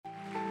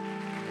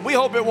we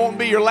hope it won't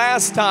be your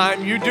last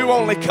time. You do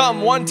only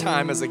come one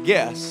time as a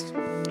guest.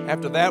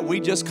 After that, we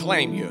just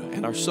claim you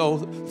and are so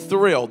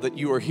thrilled that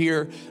you are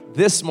here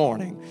this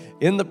morning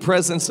in the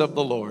presence of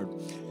the Lord.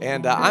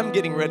 And I'm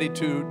getting ready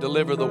to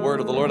deliver the word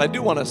of the Lord. I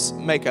do want to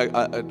make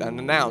an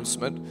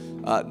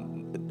announcement.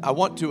 I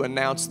want to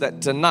announce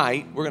that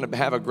tonight we're going to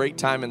have a great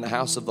time in the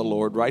house of the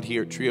Lord right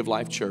here at Tree of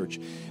Life Church.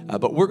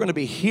 But we're going to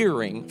be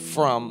hearing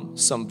from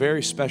some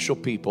very special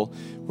people.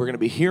 We're going to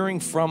be hearing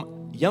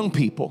from young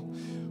people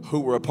who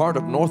were a part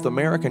of North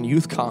American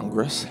Youth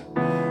Congress,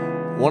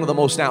 one of the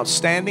most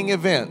outstanding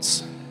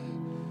events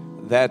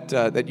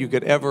that you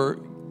could ever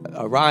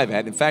arrive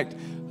at. In fact,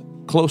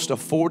 close to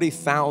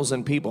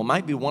 40,000 people,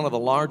 might be one of the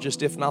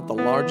largest, if not the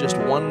largest,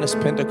 Oneness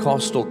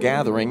Pentecostal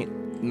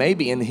gathering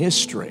maybe in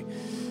history.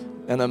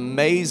 An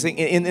amazing,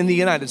 in the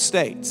United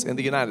States,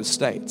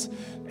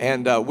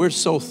 And we're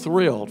so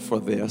thrilled for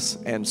this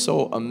and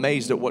so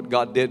amazed at what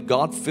God did.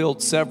 God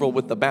filled several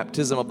with the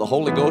baptism of the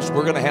Holy Ghost.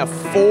 We're going to have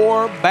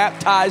 4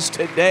 baptized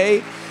today.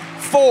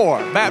 4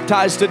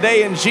 baptized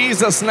today in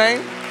Jesus'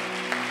 name.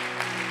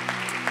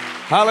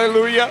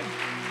 Hallelujah.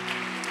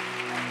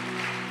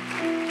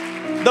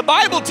 The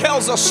Bible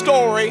tells a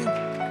story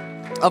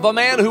of a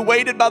man who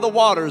waited by the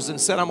waters and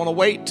said, I'm going to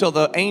wait till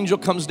the angel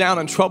comes down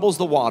and troubles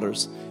the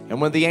waters. And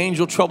when the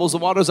angel troubles the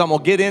waters, I'm going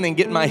to get in and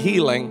get my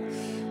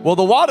healing. Well,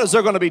 the waters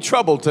are going to be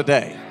troubled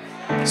today.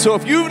 So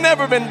if you've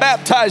never been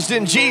baptized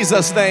in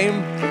Jesus'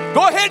 name,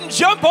 go ahead and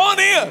jump on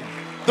in.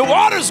 The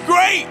water's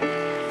great.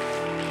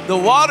 The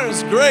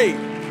water's great.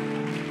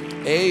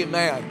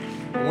 Amen.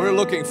 We're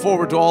looking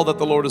forward to all that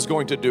the Lord is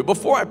going to do.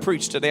 Before I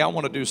preach today, I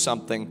want to do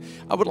something.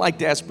 I would like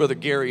to ask Brother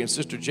Gary and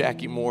Sister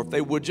Jackie Moore, if they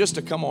would, just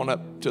to come on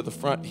up to the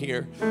front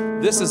here.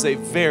 This is a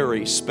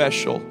very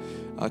special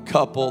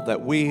couple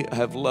that we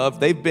have loved.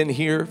 They've been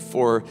here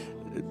for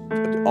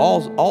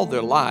all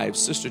their lives.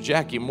 Sister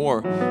Jackie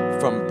Moore,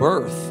 from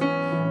birth,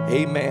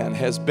 amen,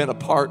 has been a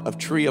part of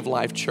Tree of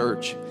Life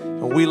Church.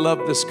 And we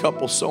love this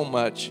couple so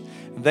much.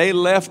 They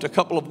left a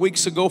couple of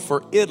weeks ago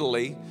for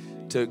Italy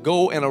to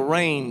go and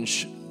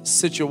arrange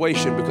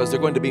situation because they're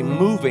going to be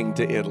moving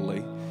to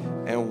Italy.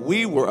 And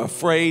we were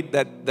afraid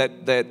that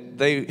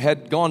they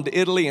had gone to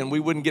Italy and we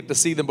wouldn't get to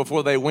see them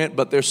before they went,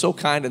 but they're so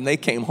kind and they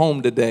came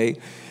home today.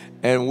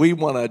 And we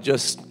want to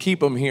just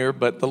keep them here,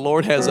 but the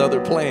Lord has other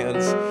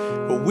plans.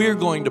 But we're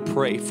going to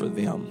pray for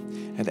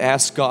them and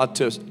ask God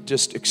to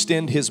just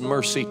extend His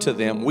mercy to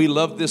them. We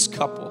love this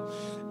couple,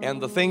 and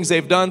the things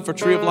they've done for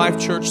Tree of Life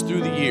Church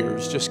through the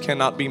years just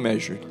cannot be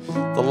measured.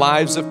 The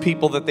lives of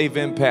people that they've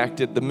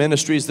impacted, the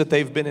ministries that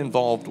they've been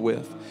involved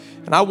with.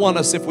 And I want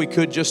us, if we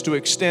could, just to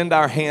extend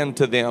our hand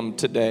to them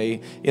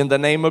today in the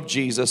name of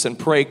Jesus and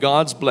pray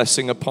God's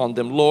blessing upon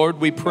them. Lord,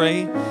 we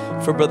pray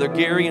for Brother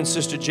Gary and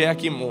Sister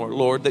Jackie Moore,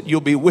 Lord, that you'll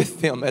be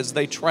with them as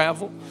they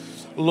travel.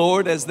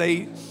 Lord, as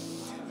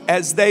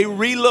they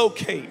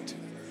relocate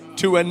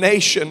to a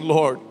nation,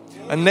 Lord,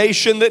 a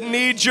nation that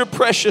needs your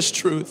precious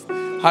truth.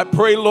 I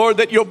pray, Lord,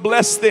 that you'll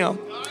bless them,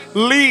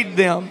 lead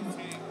them.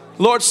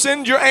 Lord,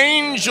 send your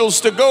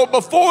angels to go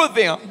before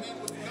them.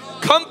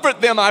 Comfort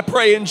them, I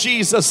pray, in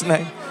Jesus'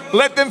 name.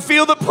 Let them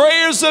feel the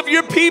prayers of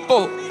your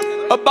people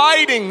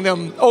abiding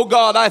them. Oh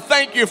God, I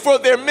thank you for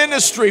their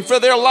ministry, for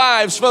their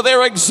lives, for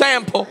their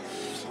example.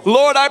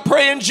 Lord, I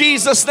pray in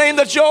Jesus' name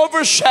that you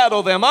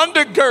overshadow them,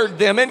 undergird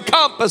them,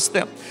 encompass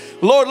them.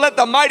 Lord, let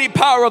the mighty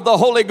power of the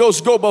Holy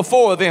Ghost go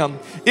before them.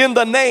 In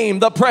the name,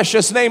 the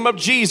precious name of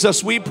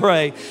Jesus, we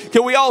pray.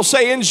 Can we all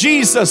say, in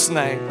Jesus'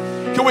 name?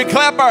 Can we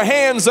clap our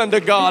hands unto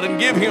God and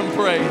give Him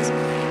praise?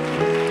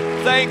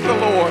 Thank the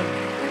Lord.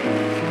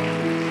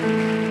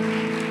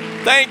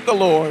 Thank the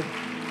Lord.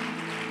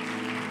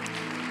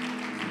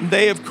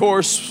 They, of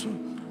course,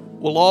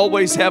 will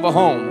always have a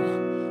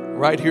home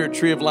right here at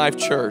Tree of Life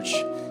Church.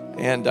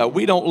 And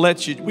we don't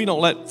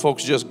let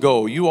folks just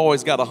go. You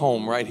always got a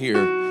home right here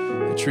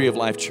at Tree of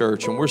Life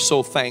Church. And we're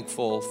so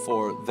thankful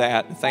for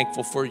that, and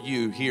thankful for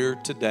you here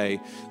today.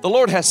 The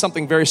Lord has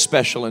something very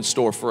special in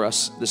store for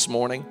us this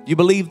morning. You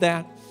believe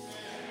that?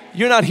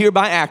 You're not here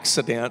by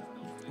accident.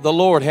 The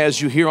Lord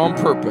has you here on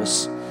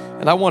purpose.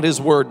 And I want His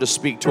word to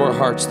speak to our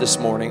hearts this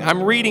morning.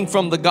 I'm reading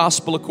from the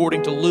Gospel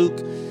according to Luke.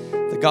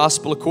 The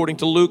Gospel according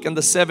to Luke in the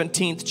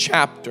 17th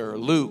chapter.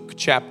 Luke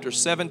chapter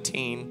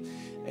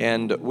 17.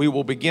 And we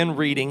will begin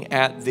reading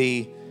at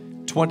the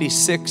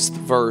 26th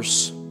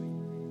verse.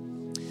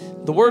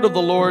 The word of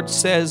the Lord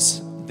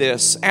says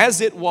this: As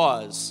it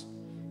was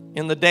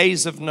in the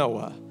days of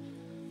Noah,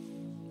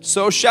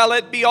 so shall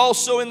it be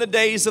also in the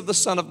days of the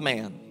Son of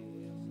Man.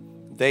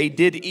 They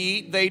did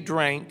eat, they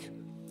drank.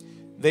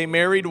 They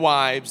married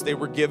wives, they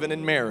were given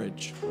in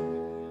marriage,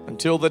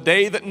 until the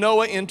day that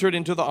Noah entered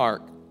into the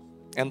ark,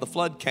 and the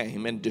flood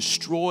came and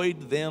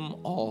destroyed them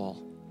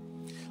all.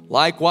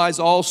 Likewise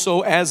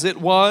also as it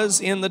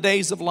was in the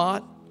days of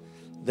Lot,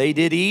 they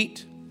did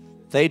eat,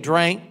 they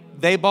drank,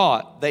 they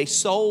bought, they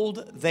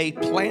sold, they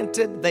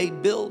planted, they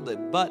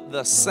builded. But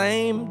the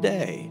same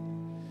day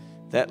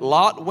that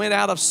Lot went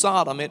out of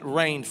Sodom, it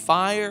rained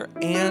fire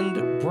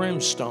and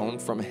brimstone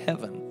from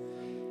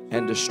heaven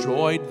and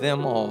destroyed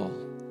them all.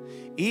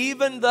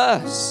 Even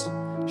thus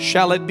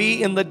shall it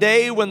be in the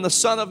day when the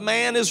Son of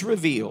Man is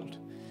revealed.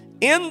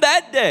 In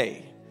that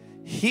day,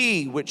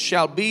 he which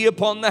shall be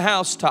upon the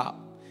housetop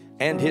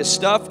and his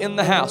stuff in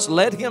the house,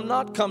 let him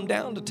not come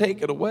down to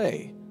take it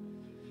away.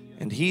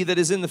 And he that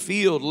is in the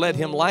field, let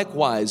him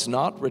likewise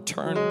not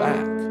return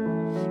back.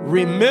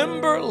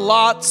 Remember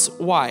Lot's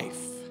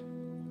wife.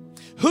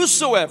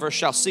 Whosoever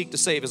shall seek to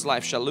save his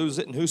life shall lose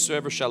it, and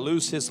whosoever shall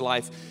lose his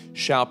life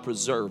shall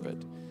preserve it.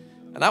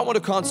 And I want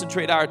to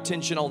concentrate our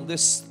attention on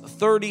this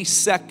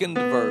 32nd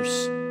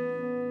verse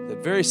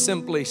that very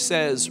simply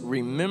says,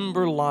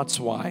 remember Lot's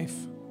wife.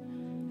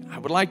 I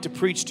would like to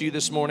preach to you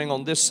this morning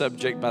on this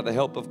subject by the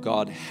help of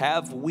God.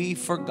 Have we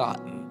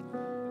forgotten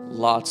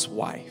Lot's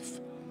wife?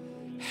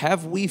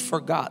 Have we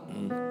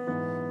forgotten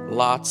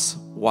Lot's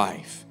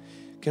wife?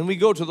 Can we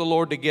go to the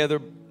Lord together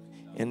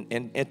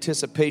in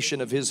anticipation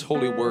of His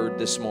holy word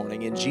this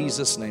morning in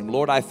Jesus' name?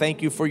 Lord, I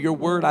thank you for your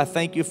word. I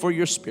thank you for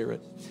your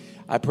spirit.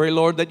 I pray,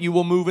 Lord, that you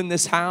will move in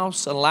this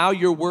house. Allow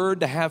your word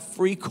to have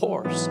free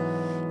course.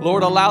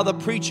 Lord, allow the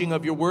preaching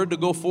of your word to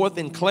go forth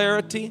in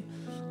clarity.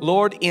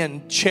 Lord,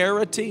 in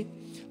charity.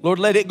 Lord,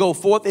 let it go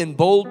forth in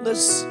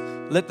boldness.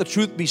 Let the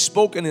truth be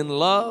spoken in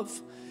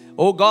love.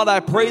 Oh God, I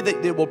pray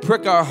that it will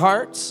prick our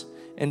hearts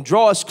and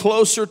draw us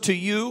closer to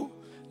you.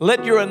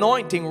 Let your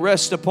anointing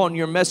rest upon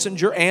your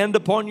messenger and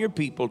upon your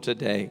people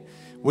today.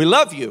 We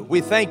love you. We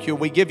thank you.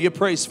 We give you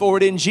praise for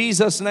it in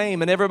Jesus'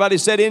 name. And everybody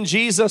said, in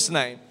Jesus'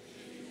 name.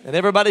 And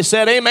everybody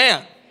said, amen.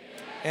 Amen.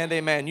 And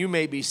amen. You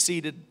may be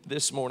seated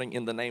this morning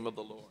in the name of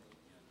the Lord.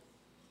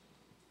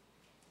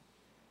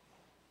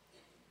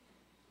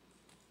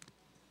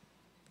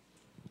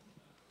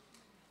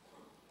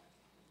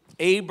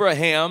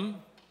 Abraham,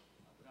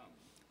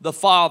 the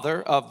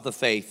father of the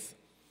faith,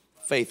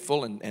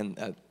 faithful and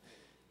a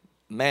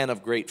man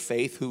of great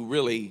faith who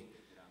really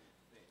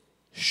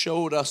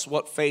showed us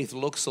what faith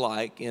looks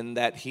like in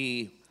that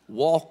he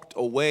walked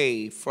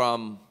away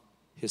from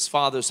his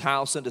father's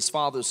house and his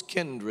father's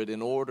kindred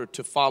in order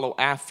to follow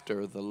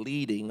after the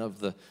leading of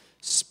the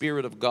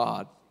Spirit of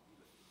God.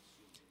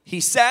 He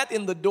sat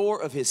in the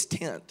door of his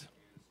tent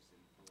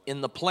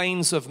in the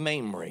plains of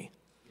Mamre.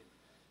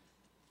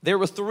 There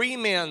were 3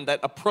 men that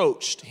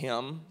approached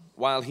him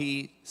while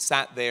he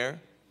sat there.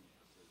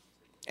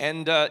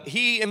 And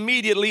he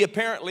immediately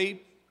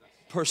apparently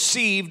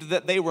perceived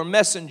that they were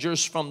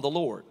messengers from the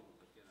Lord.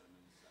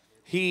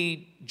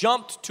 He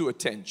jumped to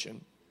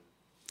attention.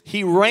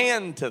 He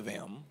ran to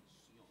them.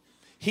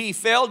 He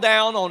fell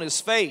down on his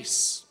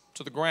face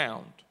to the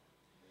ground.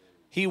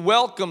 He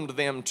welcomed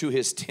them to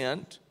his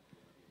tent.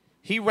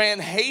 He ran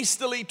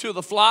hastily to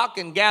the flock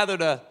and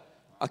gathered a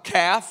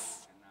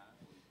calf.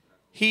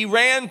 He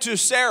ran to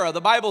Sarah. The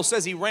Bible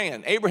says he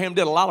ran. Abraham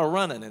did a lot of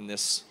running in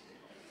this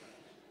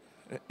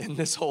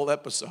whole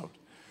episode.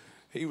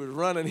 He was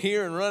running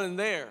here and running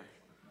there.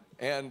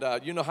 And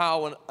you know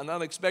how when an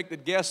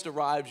unexpected guest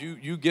arrives,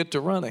 you get to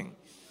running.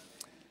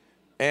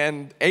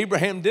 And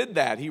Abraham did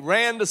that. He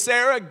ran to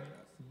Sarah,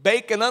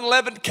 bake an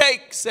unleavened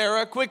cake,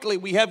 Sarah, quickly,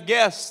 we have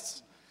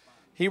guests.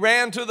 He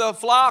ran to the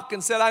flock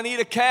and said, I need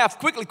a calf,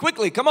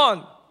 quickly, come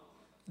on,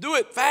 do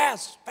it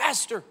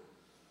faster.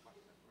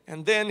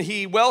 And then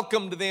he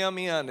welcomed them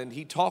in and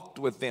he talked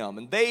with them.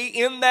 And they,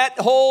 in that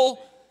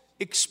whole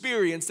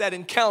experience, that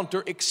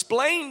encounter,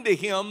 explained to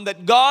him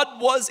that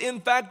God was in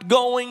fact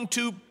going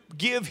to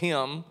give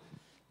him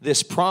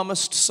this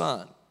promised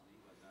son.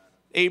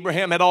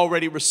 Abraham had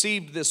already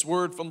received this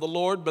word from the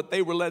Lord, but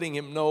they were letting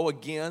him know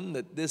again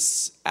that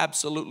this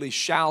absolutely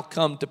shall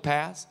come to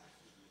pass.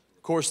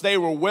 Of course, they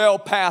were well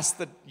past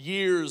the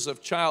years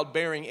of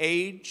childbearing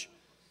age.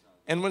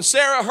 And when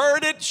Sarah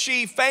heard it,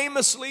 she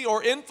famously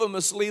or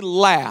infamously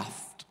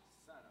laughed.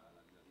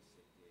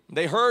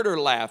 They heard her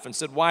laugh and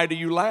said, why do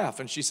you laugh?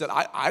 And she said,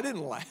 I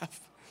didn't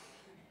laugh.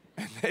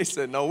 And they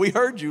said, no, we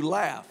heard you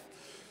laugh.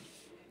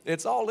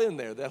 It's all in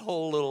there, that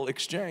whole little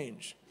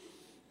exchange.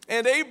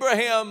 And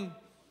Abraham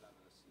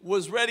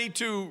was ready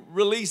to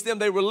release them.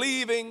 They were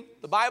leaving.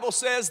 The Bible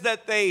says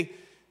that they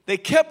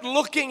kept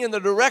looking in the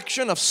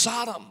direction of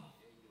Sodom.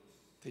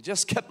 They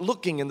just kept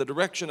looking in the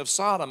direction of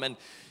Sodom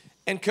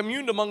and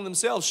communed among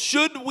themselves.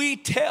 Should we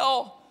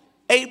tell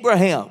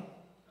Abraham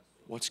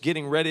what's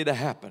getting ready to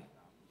happen?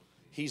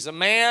 He's a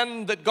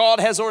man that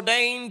God has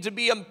ordained to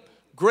be a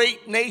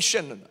great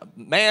nation,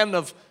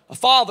 a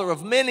father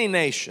of many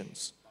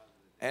nations.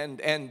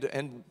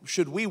 And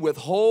should we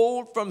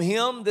withhold from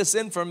him this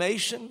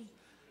information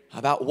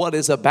about what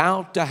is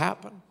about to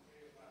happen?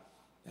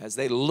 As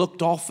they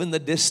looked off in the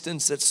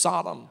distance at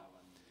Sodom.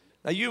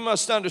 Now you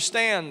must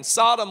understand,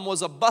 Sodom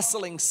was a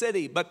bustling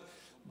city, but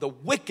the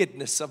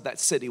wickedness of that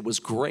city was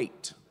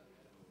great.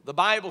 The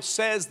Bible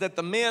says that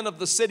the men of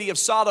the city of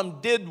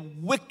Sodom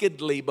did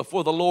wickedly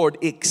before the Lord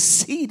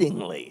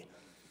exceedingly.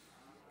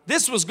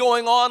 This was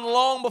going on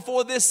long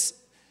before this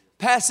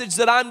passage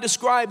that I'm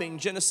describing,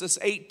 Genesis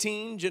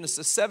 18,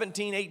 Genesis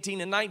 17,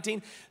 18, and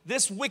 19.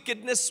 This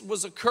wickedness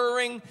was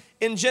occurring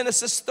in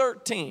Genesis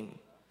 13.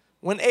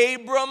 When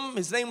Abram,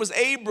 his name was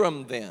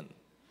Abram then,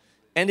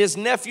 and his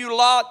nephew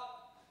Lot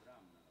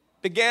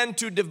began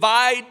to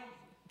divide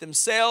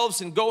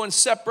themselves and go in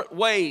separate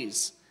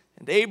ways.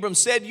 And Abram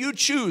said, you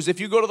choose. If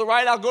you go to the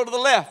right, I'll go to the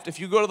left. If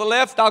you go to the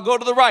left, I'll go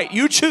to the right.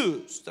 You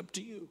choose. It's up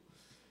to you.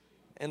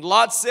 And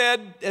Lot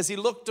said, as he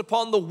looked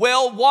upon the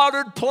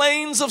well-watered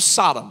plains of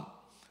Sodom,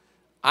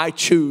 I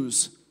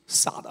choose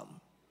Sodom.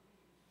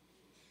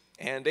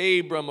 And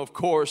Abram, of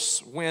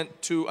course,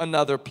 went to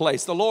another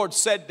place. The Lord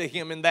said to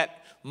him in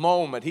that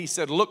moment, he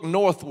said, look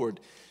northward,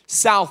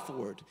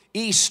 southward,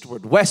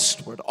 eastward,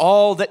 westward.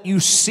 All that you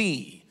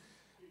see,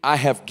 I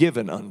have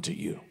given unto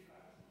you.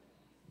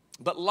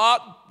 But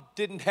Lot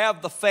didn't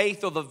have the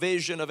faith or the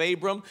vision of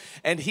Abram,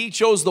 and he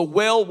chose the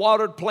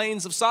well-watered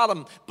plains of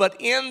Sodom. But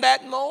in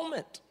that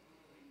moment,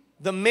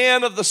 the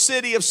men of the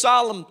city of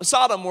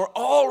Sodom were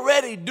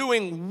already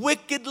doing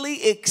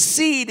wickedly,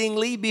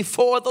 exceedingly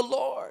before the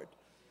Lord.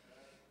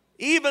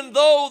 Even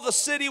though the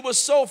city was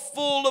so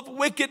full of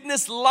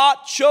wickedness,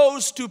 Lot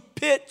chose to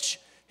pitch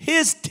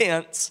his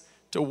tents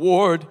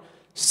toward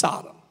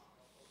Sodom.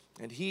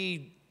 And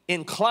he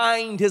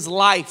inclined his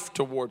life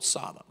toward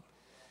Sodom.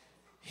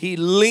 He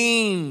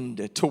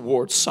leaned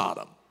toward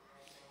Sodom.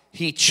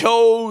 He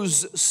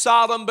chose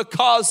Sodom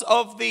because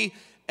of the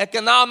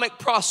economic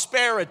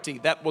prosperity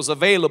that was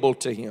available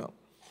to him.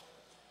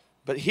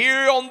 But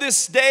here on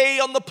this day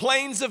on the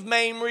plains of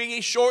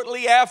Mamre,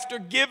 shortly after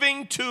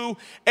giving to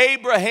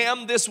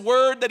Abraham this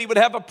word that he would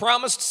have a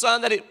promised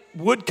son, that it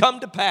would come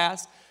to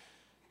pass,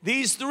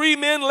 these three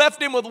men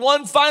left him with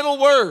one final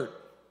word: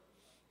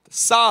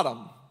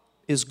 Sodom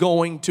is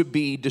going to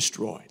be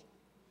destroyed.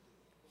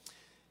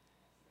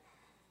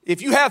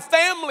 If you have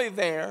family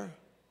there,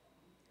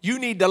 you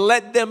need to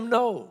let them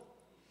know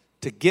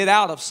to get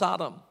out of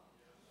Sodom.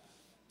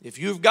 If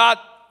you've got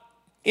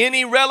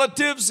any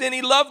relatives,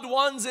 any loved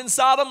ones in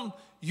Sodom,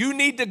 you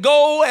need to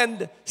go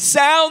and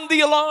sound the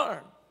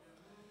alarm,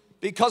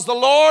 because the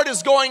Lord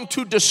is going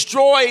to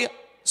destroy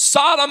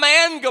Sodom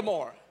and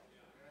Gomorrah,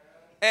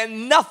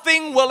 and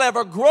nothing will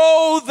ever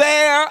grow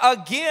there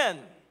again.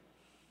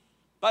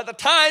 By the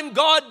time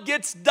God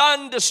gets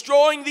done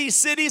destroying these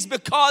cities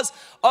because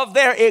of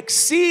their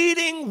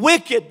exceeding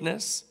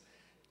wickedness,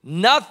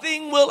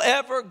 nothing will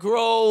ever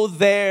grow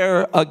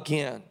there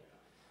again.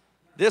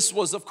 This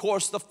was, of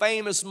course, the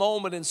famous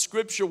moment in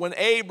Scripture when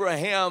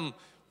Abraham,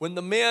 when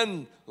the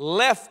men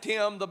left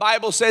him, the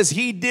Bible says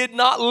he did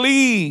not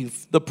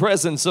leave the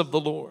presence of the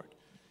Lord.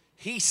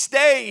 He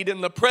stayed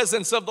in the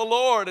presence of the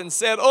Lord and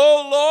said,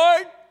 "Oh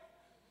Lord,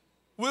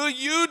 will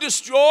you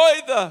destroy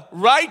the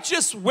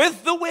righteous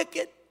with the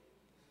wicked?"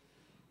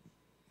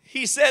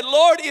 He said,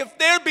 "Lord, if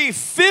there be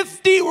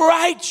 50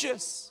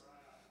 righteous,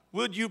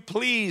 would you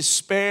please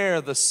spare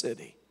the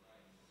city?"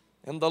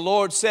 And the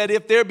Lord said,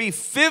 "If there be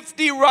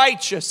 50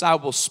 righteous, I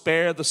will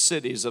spare the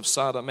cities of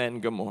Sodom and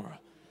Gomorrah."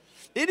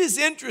 It is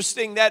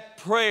interesting, that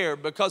prayer,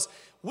 because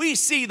we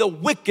see the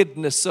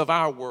wickedness of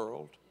our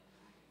world.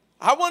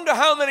 I wonder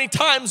how many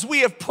times we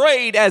have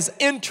prayed as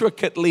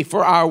intricately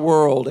for our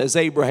world as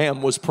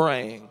Abraham was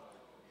praying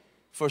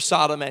for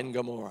Sodom and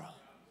Gomorrah.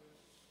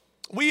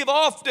 We have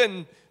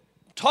often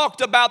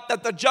talked about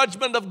that the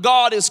judgment of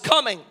God is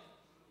coming.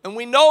 And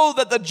we know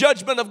that the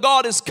judgment of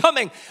God is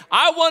coming.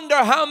 I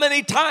wonder how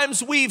many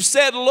times we've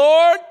said,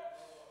 "Lord,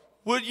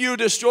 would you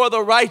destroy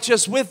the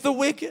righteous with the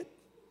wicked?"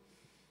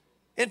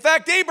 In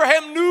fact,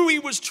 Abraham knew he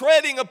was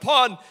treading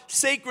upon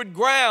sacred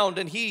ground,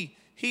 and he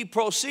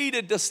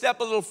proceeded to step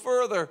a little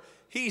further.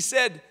 He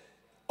said,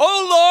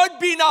 "Oh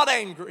Lord, be not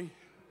angry,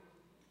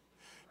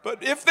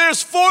 but if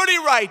there's 40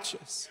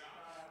 righteous,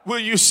 will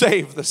you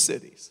save the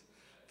cities?"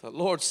 The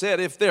Lord said,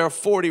 "If there are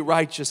 40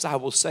 righteous, I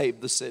will save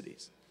the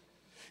cities."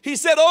 He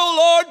said,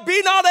 "Oh Lord,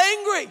 be not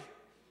angry,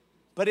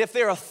 but if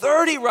there are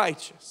 30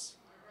 righteous,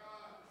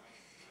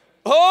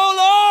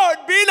 oh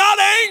Lord, be not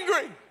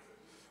angry,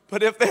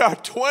 but if there are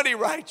 20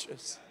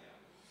 righteous,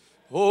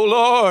 oh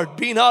Lord,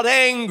 be not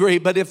angry,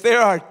 but if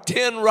there are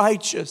 10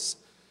 righteous."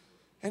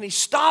 And he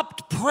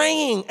stopped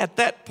praying at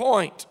that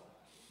point.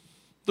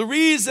 The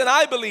reason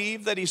I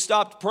believe that he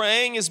stopped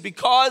praying is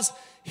because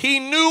he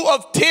knew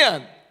of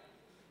 10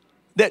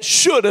 that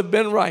should have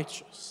been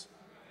righteous.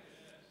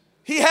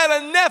 He had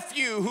a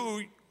nephew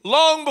who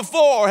long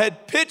before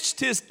had pitched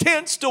his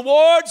tents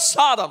toward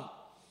Sodom.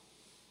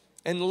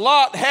 And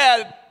Lot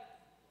had,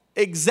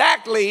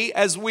 exactly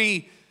as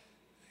we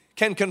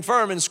can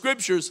confirm in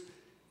scriptures,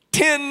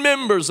 10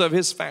 members of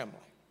his family.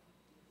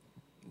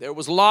 There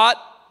was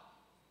Lot,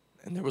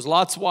 and there was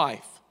Lot's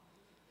wife.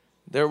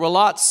 There were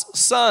Lot's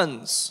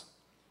sons.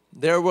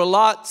 There were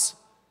Lot's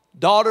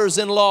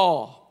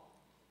daughters-in-law.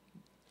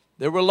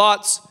 There were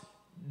Lot's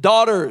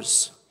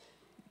daughters.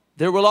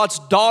 There were Lot's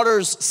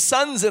daughters'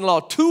 sons-in-law.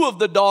 2 of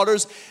the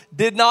daughters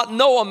did not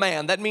know a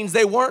man. That means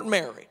they weren't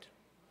married.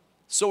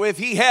 So if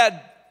he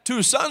had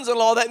 2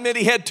 sons-in-law, that meant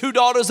he had 2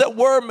 daughters that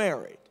were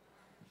married.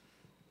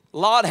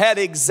 Lot had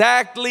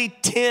exactly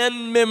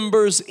 10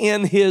 members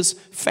in his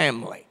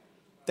family.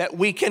 That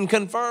we can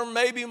confirm,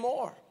 maybe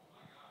more.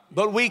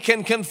 But we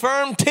can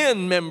confirm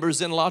 10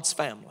 members in Lot's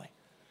family.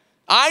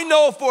 I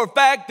know for a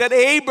fact that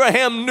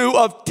Abraham knew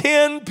of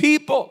 10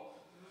 people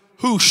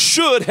who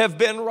should have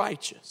been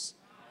righteous.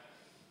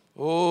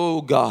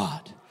 Oh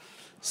God,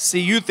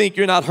 See, you think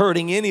you're not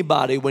hurting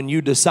anybody when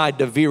you decide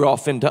to veer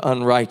off into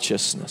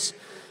unrighteousness.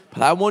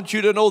 But I want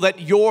you to know that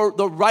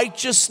the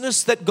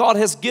righteousness that God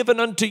has given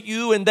unto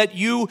you and that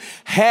you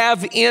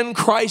have in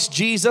Christ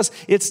Jesus,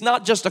 it's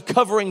not just a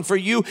covering for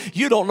you.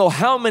 You don't know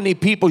how many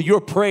people your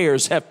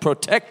prayers have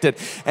protected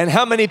and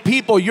how many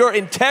people your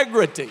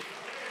integrity.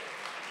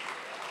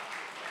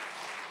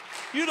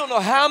 You don't know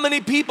how many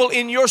people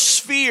in your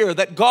sphere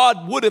that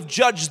God would have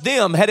judged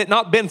them had it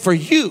not been for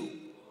you.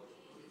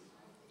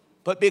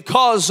 But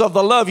because of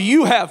the love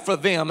you have for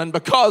them and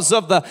because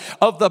of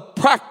the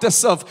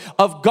practice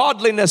of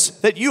godliness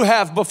that you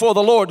have before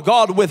the Lord,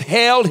 God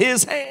withheld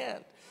his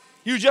hand.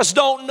 You just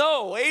don't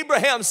know.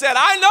 Abraham said,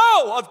 I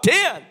know of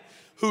 10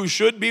 who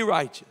should be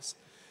righteous.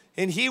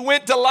 And he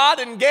went to Lot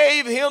and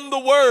gave him the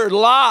word.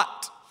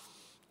 Lot,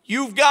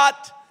 you've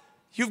got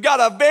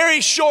a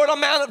very short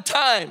amount of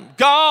time.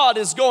 God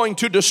is going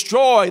to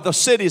destroy the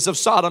cities of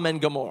Sodom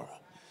and Gomorrah.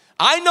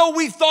 I know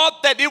we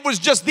thought that it was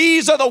just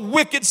these are the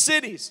wicked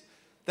cities.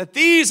 That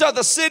these are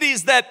the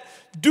cities that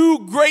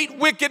do great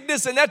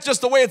wickedness, and that's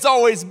just the way it's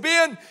always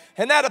been,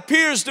 and that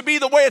appears to be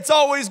the way it's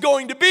always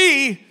going to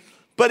be,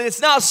 but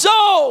it's not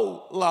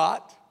so,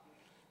 Lot.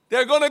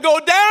 They're going to go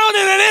down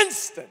in an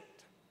instant.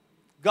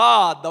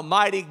 God, the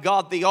mighty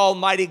God, the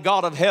almighty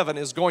God of heaven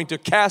is going to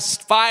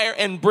cast fire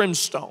and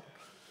brimstone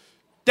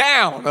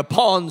down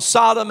upon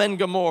Sodom and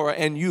Gomorrah,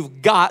 and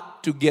you've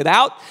got to get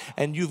out,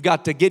 and you've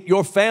got to get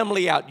your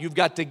family out. You've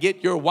got to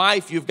get your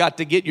wife. You've got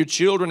to get your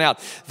children out.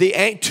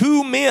 The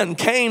 2 men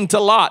came to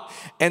Lot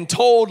and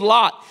told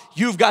Lot,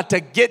 you've got to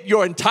get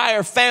your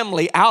entire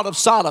family out of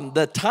Sodom.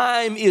 The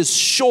time is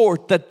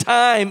short. The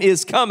time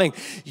is coming.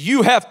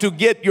 You have to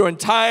get your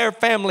entire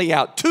family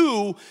out.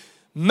 2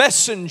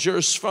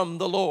 messengers from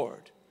the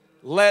Lord.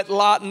 Let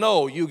Lot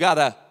know you've got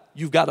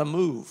to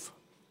move.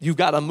 You've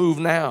got to move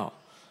now.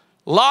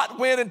 Lot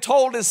went and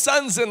told his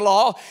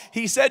sons-in-law.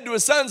 He said to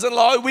his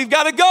sons-in-law, we've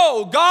got to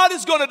go. God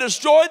is going to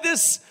destroy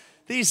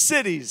these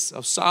cities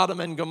of Sodom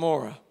and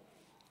Gomorrah.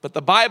 But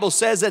the Bible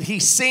says that he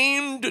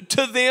seemed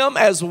to them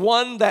as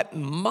one that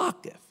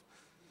mocketh.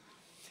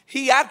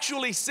 He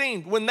actually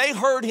seemed, when they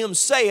heard him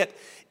say it,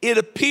 it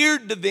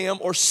appeared to them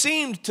or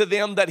seemed to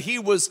them that he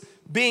was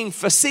being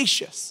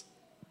facetious,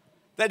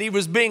 that he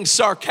was being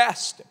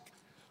sarcastic.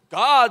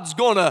 God's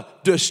going to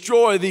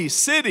destroy these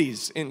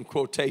cities, in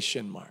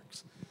quotation marks.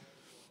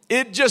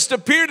 It just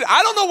appeared,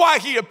 I don't know why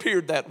he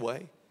appeared that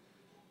way.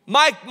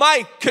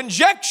 My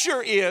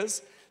conjecture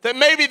is that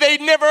maybe they'd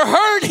never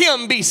heard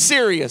him be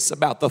serious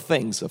about the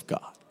things of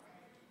God.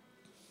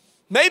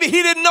 Maybe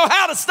he didn't know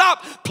how to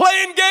stop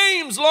playing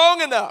games long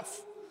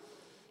enough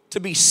to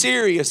be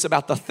serious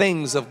about the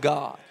things of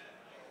God.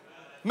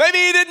 Maybe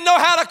he didn't know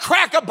how to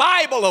crack a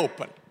Bible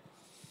open.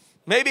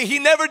 Maybe he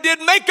never did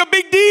make a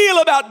big deal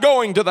about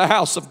going to the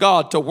house of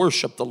God to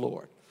worship the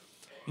Lord.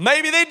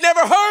 Maybe they'd never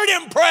heard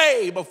him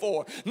pray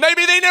before.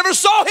 Maybe they never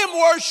saw him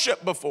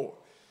worship before.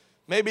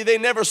 Maybe they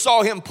never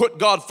saw him put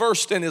God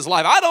first in his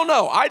life. I don't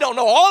know.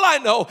 All I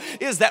know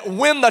is that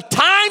when the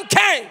time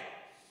came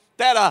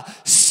that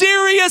a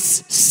serious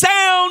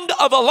sound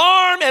of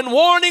alarm and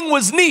warning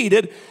was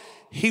needed,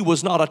 he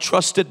was not a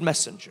trusted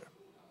messenger.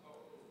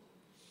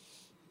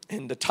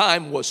 And the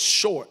time was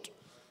short.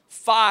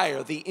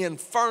 Fire, the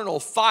infernal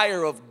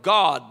fire of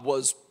God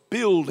was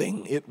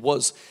building. It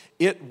was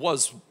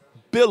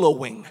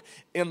billowing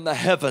in the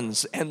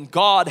heavens, and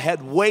God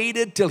had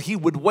waited till he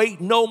would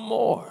wait no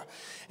more.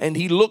 And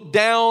he looked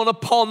down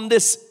upon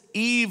this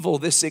evil,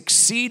 this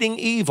exceeding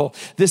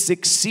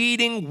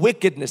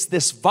wickedness,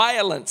 this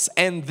violence,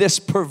 and this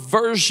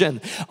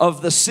perversion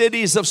of the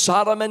cities of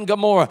Sodom and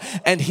Gomorrah.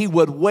 And he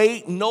would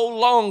wait no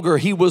longer.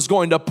 He was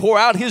going to pour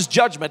out his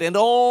judgment. And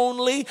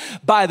only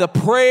by the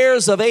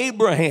prayers of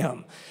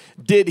Abraham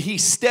did he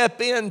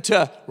step in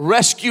to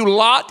rescue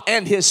Lot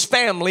and his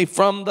family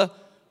from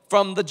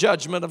the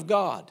judgment of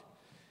God.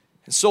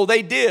 And so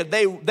they did.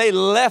 They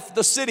left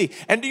the city.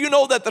 And do you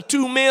know that the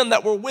 2 men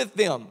that were with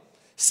them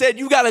said,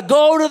 you got to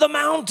go to the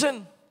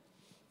mountain.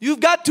 You've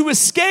got to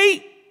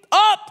escape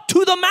up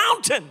to the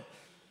mountain.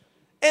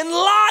 And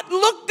Lot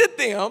looked at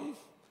them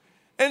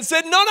and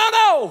said,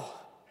 no.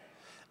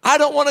 I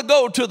don't want to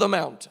go to the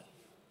mountain.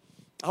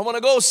 I want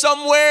to go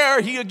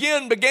somewhere. He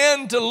again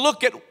began to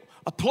look at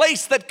a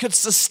place that could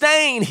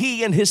sustain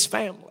he and his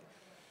family.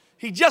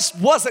 He just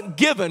wasn't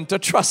given to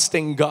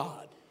trusting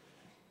God.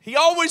 He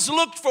always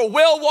looked for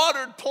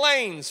well-watered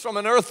plains from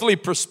an earthly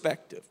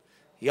perspective.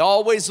 He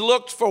always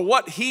looked for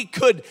what he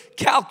could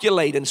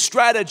calculate and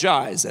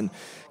strategize and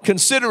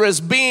consider as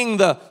being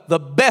the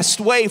best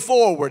way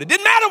forward. It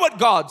didn't matter what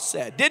God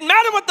said. Didn't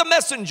matter what the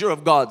messenger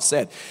of God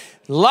said.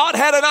 Lot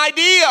had an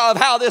idea of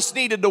how this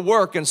needed to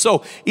work. And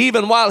so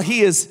even while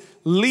he is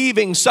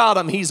leaving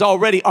Sodom, he's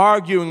already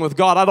arguing with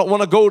God. I don't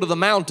want to go to the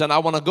mountain. I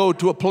want to go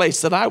to a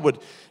place that I would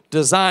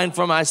design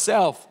for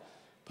myself.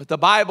 But the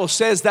Bible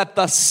says that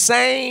the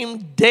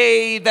same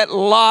day that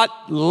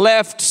Lot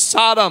left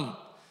Sodom,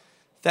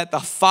 that the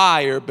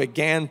fire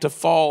began to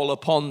fall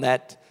upon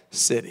that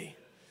city.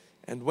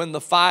 And when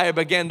the fire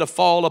began to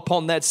fall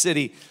upon that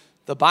city,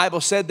 The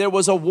Bible said there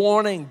was a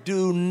warning.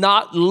 Do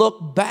not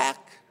look back.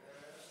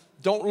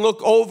 Don't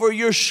look over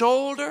your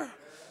shoulder.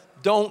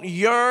 Don't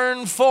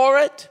yearn for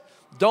it.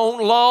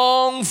 Don't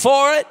long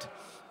for it.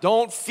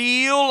 Don't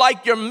feel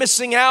like you're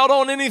missing out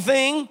on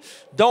anything.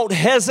 Don't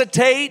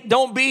hesitate.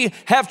 Don't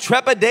have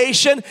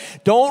trepidation.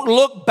 Don't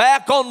look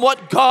back on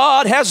what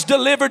God has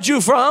delivered you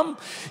from.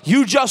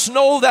 You just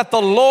know that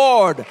the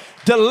Lord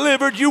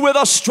delivered you with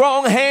a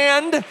strong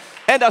hand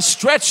and a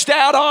stretched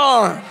out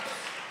arm.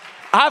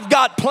 I've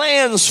got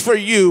plans for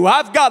you.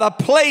 I've got a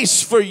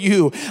place for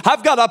you.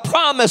 I've got a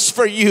promise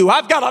for you.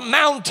 I've got a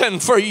mountain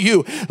for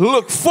you.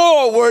 Look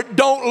forward,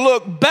 don't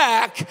look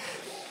back.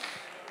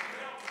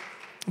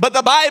 But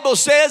the Bible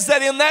says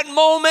that in that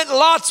moment,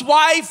 Lot's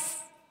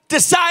wife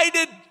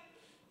decided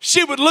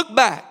she would look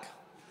back.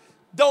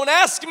 Don't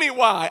ask me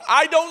why.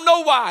 I don't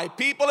know why.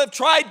 People have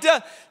tried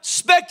to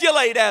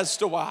speculate as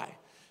to why.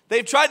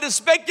 They've tried to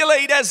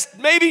speculate as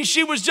maybe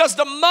she was just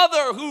a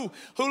mother who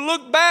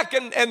looked back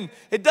and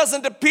it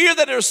doesn't appear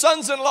that her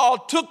sons-in-law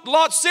took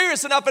Lot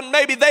serious enough, and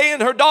maybe they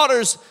and her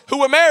daughters who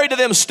were married to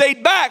them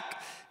stayed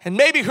back, and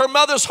maybe her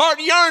mother's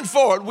heart yearned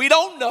for it. We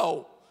don't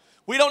know.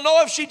 We don't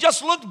know if she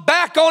just looked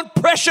back on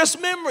precious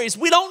memories.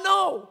 We don't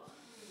know.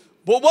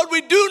 But what we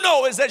do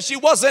know is that she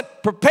wasn't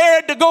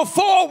prepared to go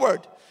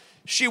forward.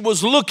 She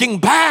was looking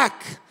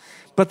back.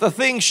 But the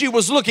thing she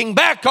was looking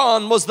back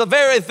on was the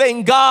very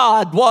thing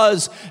God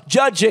was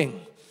judging.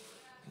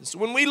 So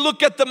when we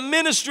look at the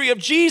ministry of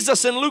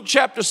Jesus in Luke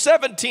chapter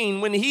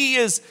 17, when he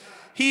is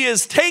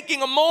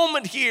taking a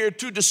moment here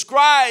to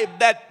describe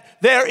that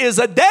there is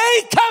a day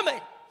coming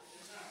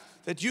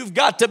that you've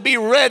got to be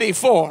ready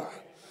for.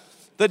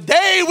 The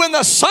day when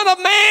the Son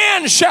of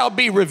Man shall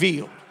be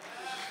revealed.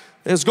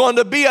 There's going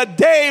to be a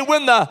day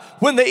when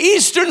the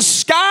eastern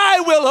sky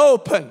will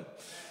open.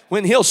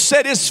 When he'll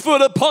set his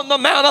foot upon the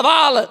Mount of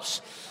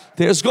Olives.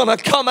 There's going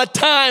to come a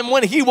time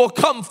when he will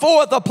come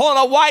forth upon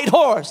a white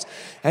horse,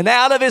 and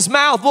out of his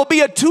mouth will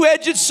be a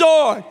two-edged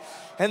sword,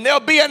 and there'll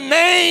be a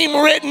name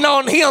written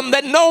on him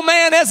that no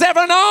man has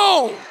ever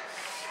known.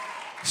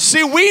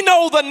 See, we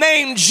know the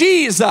name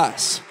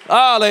Jesus.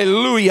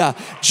 Hallelujah.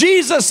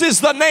 Jesus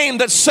is the name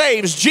that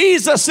saves.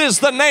 Jesus is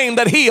the name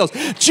that heals.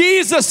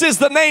 Jesus is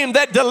the name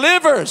that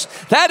delivers.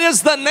 That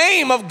is the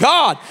name of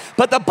God.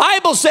 But the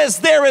Bible says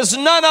there is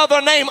none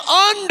other name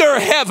under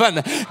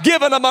heaven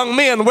given among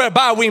men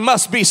whereby we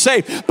must be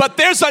saved. But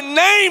there's a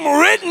name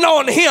written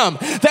on him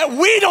that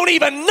we don't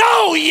even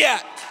know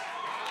yet.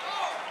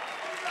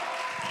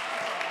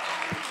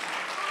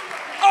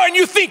 Oh, and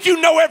you think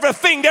you know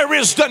everything there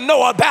is to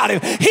know about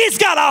him. He's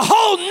got a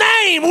whole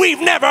name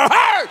we've never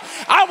heard.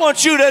 I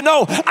want you to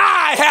know,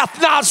 eye hath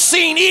not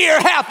seen,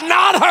 ear hath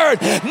not heard,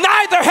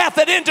 neither hath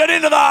it entered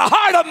into the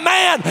heart of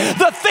man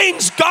the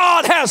things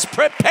God has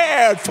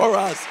prepared for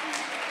us.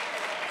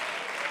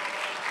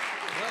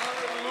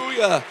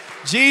 Hallelujah.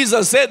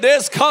 Jesus said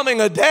there's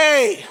coming a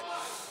day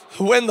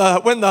when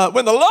the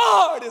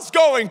Lord is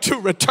going to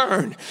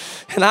return.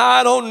 And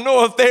I don't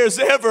know if there's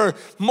ever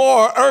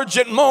more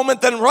urgent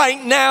moment than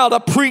right now to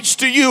preach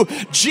to you.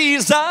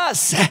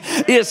 Jesus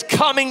is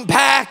coming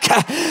back.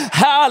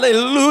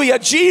 Hallelujah.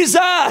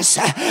 Jesus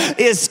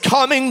is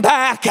coming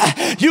back.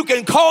 You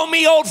can call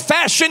me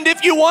old-fashioned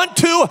if you want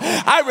to.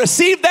 I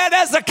receive that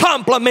as a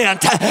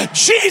compliment.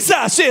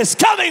 Jesus is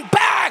coming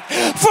back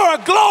for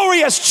a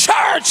glorious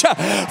church,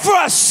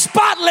 for a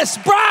spotless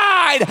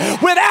bride,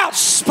 without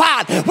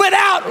spot,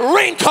 without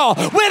wrinkle,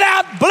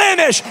 without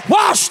blemish,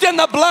 washed in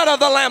the blood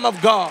of the Lamb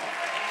of God.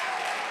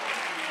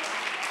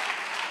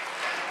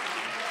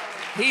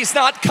 He's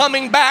not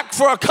coming back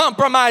for a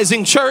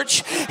compromising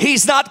church.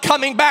 He's not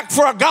coming back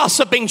for a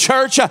gossiping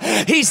church.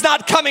 He's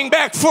not coming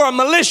back for a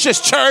malicious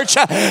church.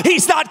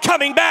 He's not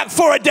coming back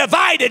for a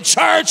divided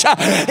church.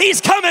 He's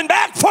coming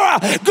back for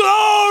a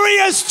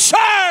glorious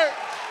church.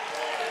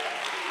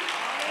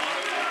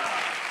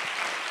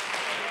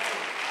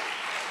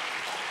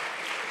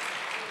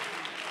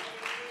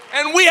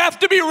 And we have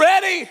to be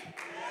ready.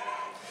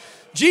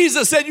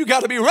 Jesus said, you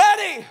got to be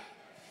ready.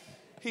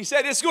 He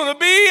said, it's going to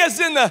be as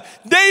in the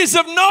days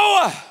of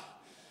Noah,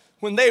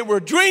 when they were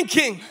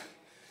drinking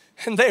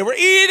and they were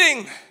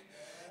eating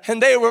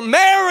and they were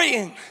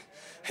marrying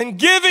and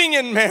giving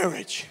in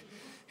marriage.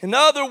 In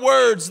other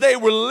words, they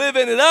were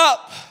living it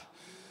up.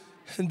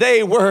 And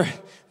they were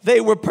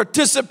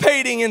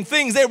participating in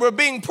things. They were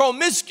being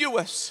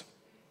promiscuous.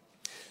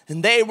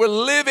 And they were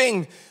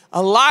living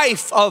a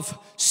life of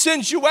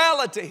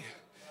sensuality.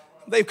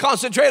 They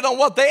concentrated on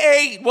what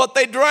they ate, what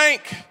they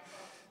drank,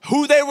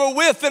 who they were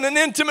with in an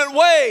intimate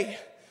way.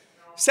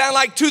 Sound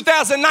like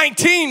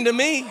 2019 to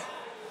me.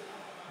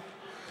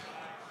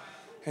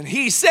 And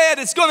he said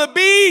it's going to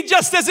be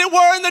just as it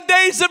were in the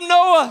days of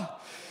Noah,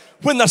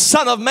 when the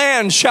Son of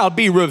Man shall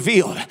be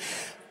revealed.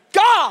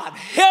 God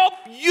help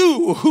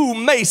you who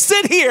may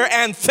sit here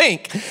and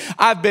think,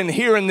 I've been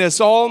hearing this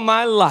all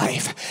my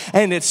life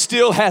and it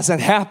still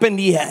hasn't happened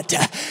yet.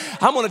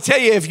 I'm going to tell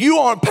you, if you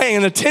aren't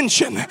paying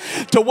attention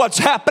to what's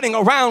happening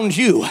around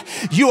you,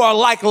 you are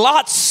like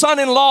Lot's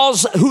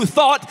son-in-laws who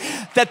thought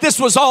that this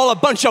was all a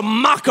bunch of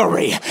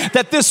mockery,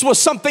 that this was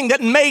something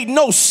that made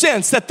no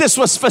sense, that this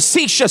was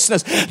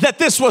facetiousness, that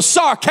this was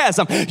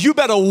sarcasm. You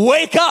better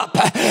wake up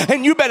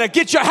and you better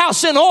get your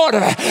house in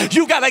order.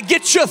 You got to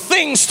get your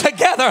things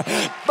together.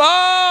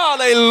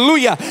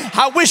 Hallelujah.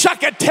 I wish I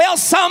could tell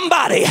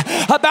somebody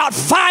about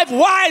 5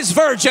 wise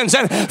virgins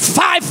and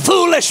 5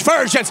 foolish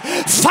virgins.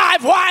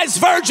 5 wise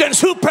virgins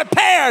who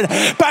prepared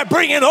by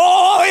bringing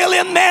oil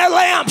in their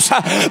lamps,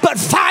 but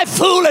 5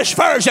 foolish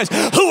virgins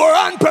who were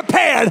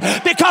unprepared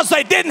because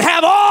they didn't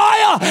have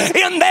oil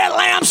in their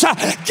lamps.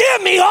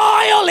 Give me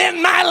oil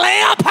in my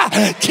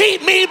lamp.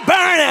 Keep me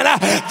burning.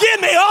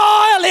 Give me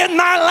oil in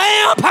my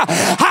lamp.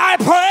 I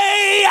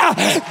pray,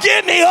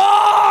 give me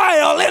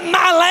oil in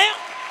my lamp.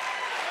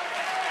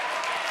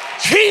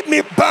 Keep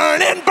me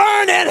burning,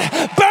 burning,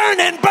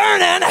 burning,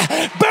 burning,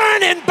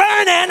 burning,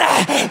 burning,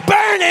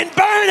 burning,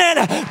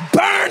 burning,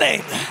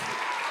 burning.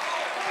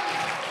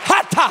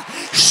 Hata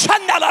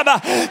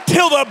shandalaba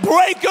till the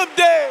break of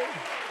day.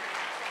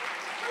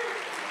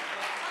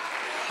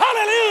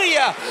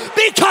 Hallelujah.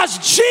 Because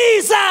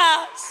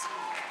Jesus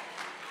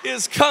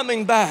is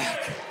coming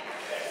back.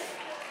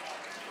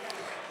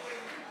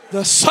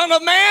 The Son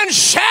of Man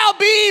shall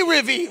be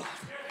revealed.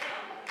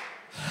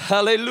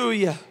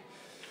 Hallelujah.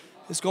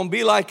 It's going to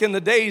be like in the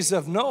days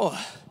of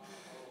Noah.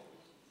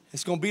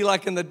 It's going to be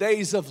like in the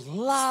days of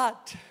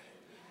Lot.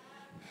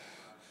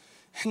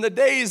 In the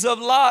days of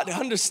Lot,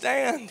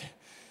 understand,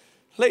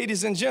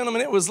 ladies and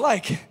gentlemen, it was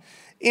like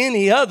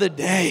any other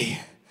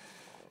day.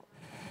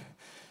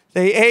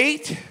 They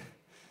ate,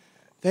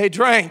 they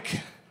drank,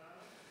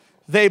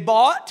 they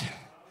bought,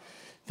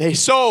 they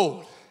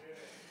sold,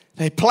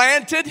 they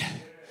planted,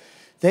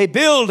 they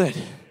builded,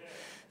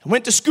 they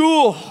went to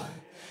school,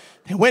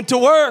 they went to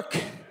work,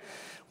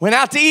 went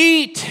out to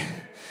eat,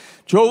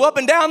 drove up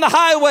and down the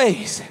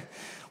highways,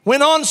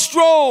 went on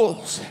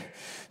strolls.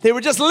 They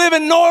were just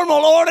living normal,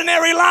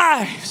 ordinary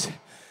lives.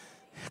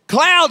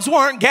 Clouds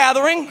weren't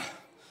gathering.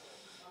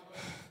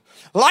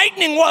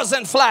 Lightning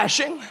wasn't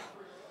flashing.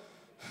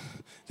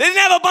 They didn't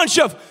have a bunch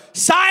of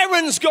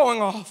sirens going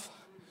off.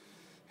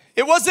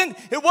 It wasn't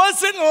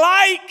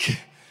like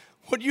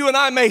what you and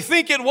I may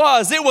think it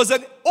was. It was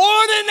an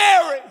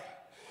ordinary,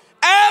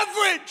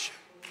 average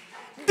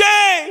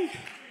day.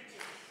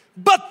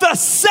 But the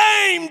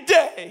same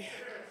day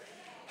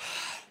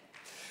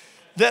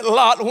that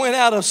Lot went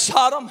out of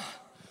Sodom,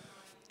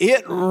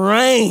 it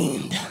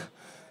rained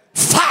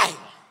fire.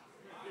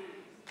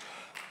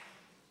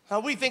 Now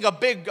we think a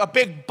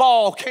big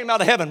ball came out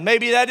of heaven.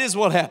 Maybe that is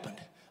what happened.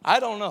 I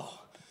don't know.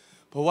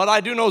 But what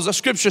I do know is the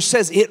scripture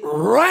says it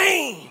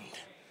rained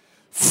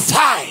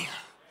fire.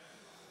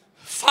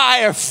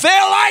 Fire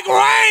fell like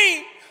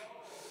rain.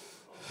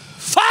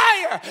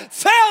 Fire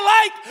fell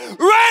like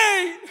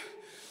rain.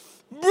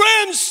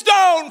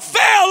 Brimstone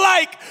fell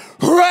like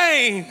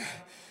rain.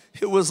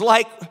 It was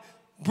like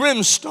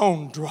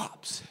brimstone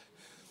drops.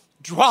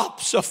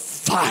 Drops of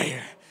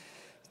fire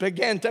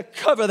began to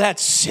cover that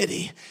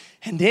city,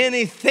 and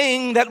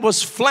anything that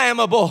was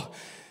flammable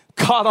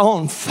caught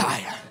on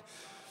fire.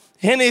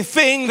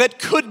 Anything that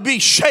could be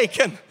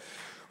shaken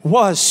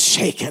was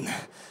shaken.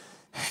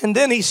 And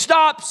then he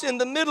stops in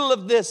the middle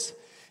of this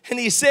and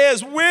he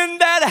says, when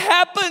that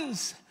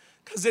happens,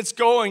 because it's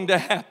going to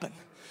happen,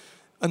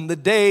 and the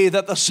day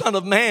that the Son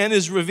of Man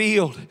is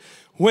revealed,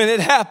 when it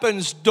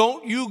happens,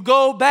 don't you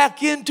go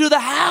back into the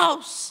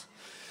house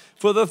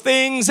for the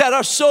things that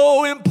are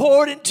so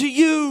important to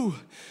you.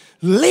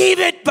 Leave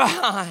it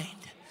behind.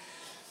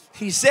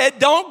 He said,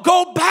 don't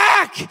go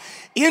back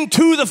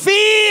into the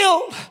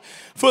field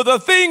for the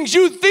things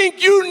you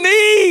think you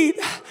need.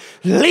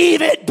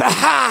 Leave it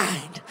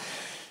behind.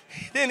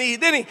 Then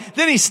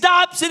he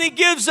stops and he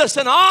gives us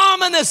an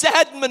ominous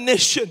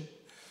admonition.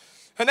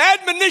 An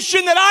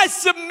admonition that I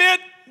submit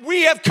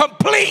we have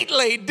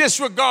completely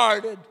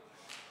disregarded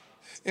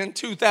in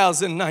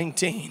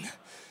 2019.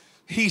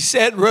 He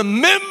said,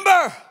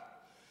 remember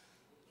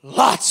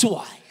Lot's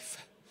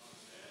wife.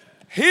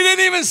 He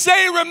didn't even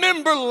say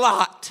remember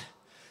Lot.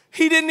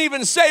 He didn't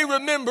even say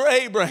remember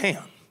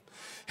Abraham.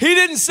 He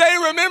didn't say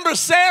remember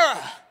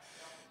Sarah.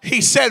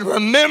 He said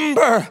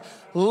remember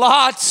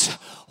Lot's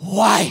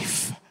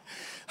wife.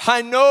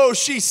 I know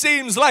she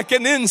seems like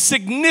an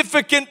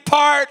insignificant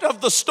part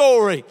of the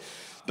story,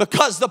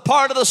 because the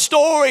part of the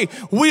story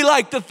we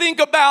like to think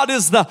about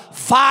is the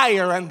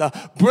fire and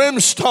the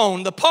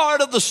brimstone. The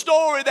part of the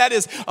story that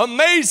is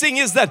amazing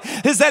is that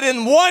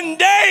in one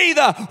day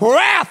the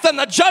wrath and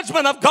the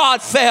judgment of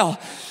God fell.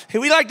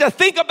 We like to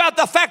think about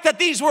the fact that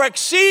these were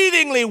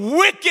exceedingly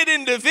wicked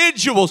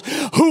individuals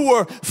who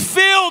were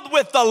filled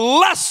with the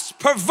lusts,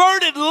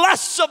 perverted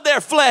lusts of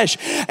their flesh,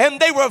 and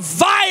they were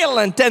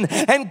violent,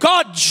 and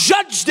God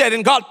judged it,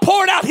 and God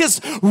poured out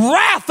his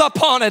wrath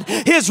upon it,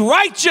 his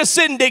righteous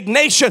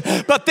indignation.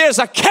 But there's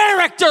a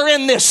character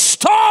in this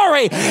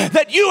story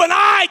that you and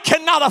I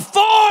cannot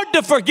afford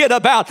to forget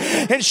about,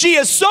 and she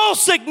is so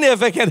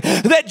significant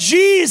that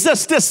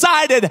Jesus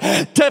decided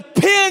to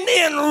pen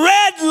in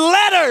red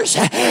letters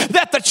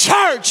that the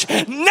church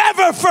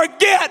never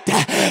forget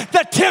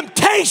the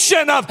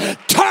temptation of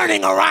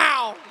turning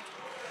around.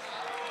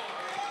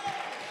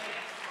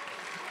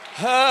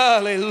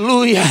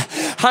 Hallelujah.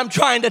 I'm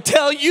trying to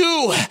tell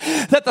you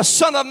that the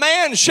Son of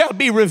Man shall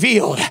be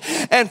revealed,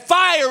 and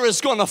fire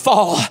is going to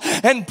fall,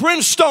 and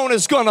brimstone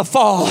is going to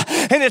fall,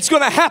 and it's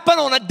going to happen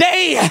on a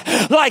day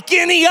like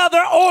any other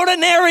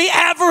ordinary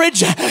average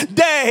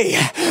day.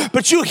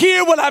 But you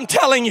hear what I'm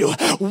telling you.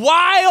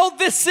 While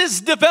this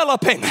is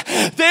developing,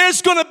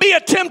 there's going to be a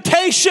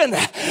temptation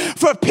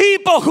for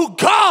people who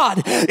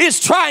God is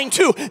trying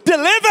to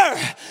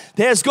deliver.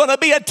 There's going to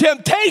be a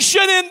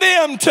temptation in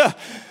them to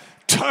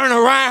turn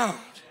around.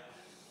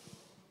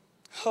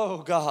 Oh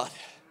God,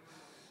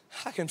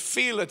 I can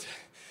feel it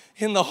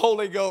in the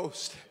Holy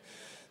Ghost.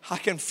 I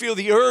can feel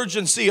the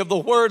urgency of the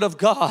Word of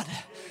God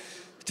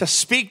to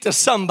speak to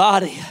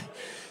somebody.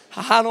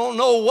 I don't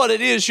know what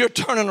it is you're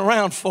turning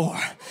around for,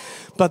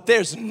 but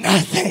there's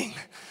nothing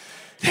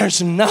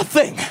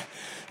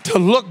to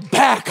look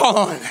back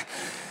on.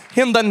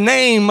 In the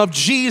name of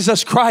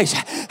Jesus Christ,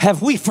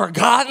 have we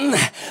forgotten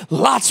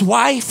Lot's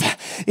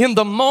wife? In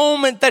the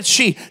moment that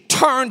she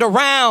turned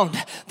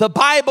around, the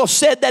Bible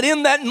said that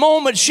in that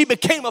moment she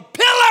became a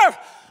pillar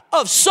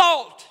of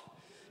salt.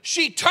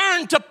 She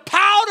turned to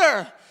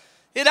powder.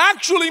 It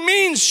actually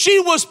means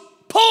she was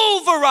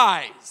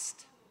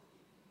pulverized.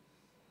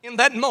 In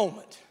that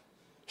moment,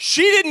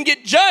 she didn't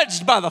get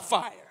judged by the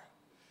fire.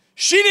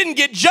 She didn't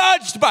get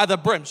judged by the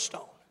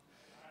brimstone.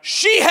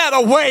 She had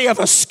a way of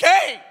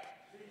escape.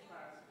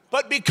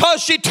 But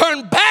because she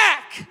turned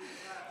back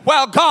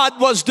while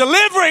God was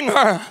delivering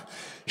her,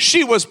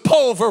 she was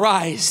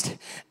pulverized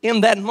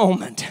in that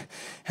moment.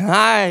 And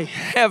I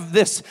have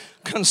this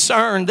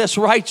concern, this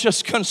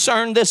righteous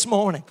concern this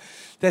morning,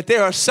 that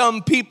there are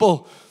some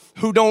people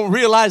who don't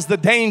realize the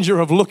danger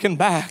of looking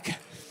back.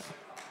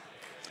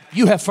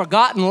 You have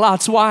forgotten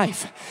Lot's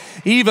wife.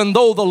 Even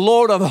though the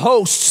Lord of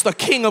hosts, the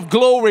King of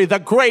glory, the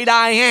great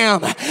I am,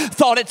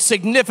 thought it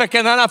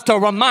significant enough to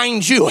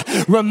remind you,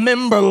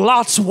 remember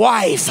Lot's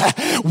wife.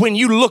 When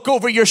you look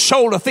over your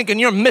shoulder thinking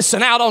you're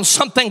missing out on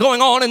something going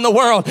on in the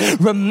world,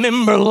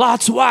 remember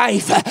Lot's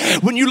wife.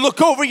 When you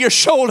look over your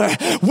shoulder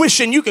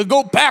wishing you could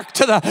go back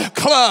to the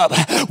club,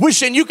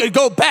 wishing you could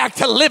go back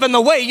to living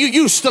the way you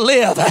used to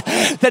live,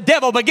 the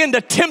devil began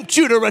to tempt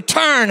you to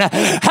return,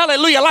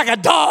 hallelujah, like a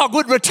dog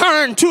would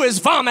return to his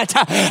vomit,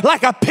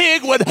 like a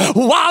pig would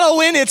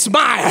wallow in its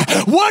mire.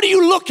 What are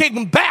you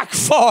looking back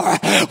for?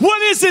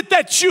 What is it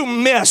that you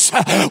miss?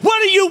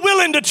 What are you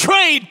willing to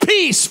trade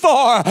peace for?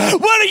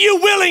 What are you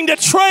willing to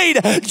trade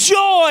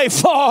joy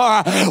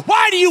for?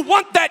 Why do you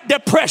want that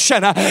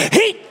depression?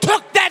 He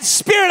took that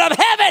spirit of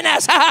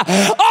heaviness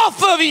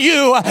off of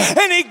you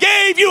and he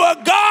gave you a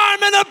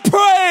garment of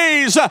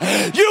praise.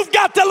 You've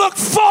got to look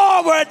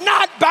forward,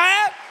 not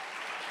back.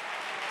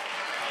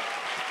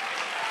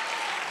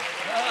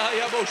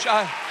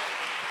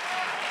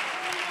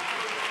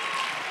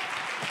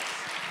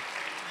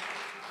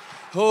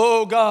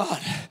 Oh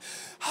God,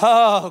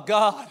 oh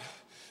God,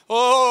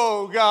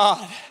 oh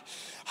God.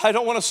 I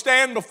don't want to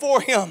stand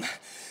before him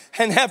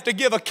and have to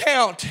give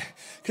account,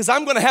 because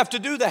I'm going to have to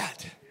do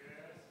that.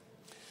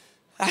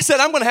 I said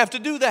I'm going to have to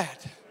do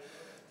that.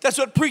 That's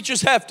what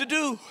preachers have to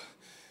do.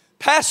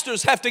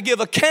 Pastors have to give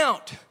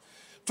account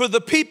for the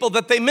people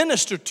that they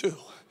minister to.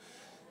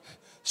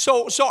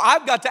 So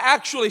I've got to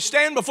actually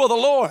stand before the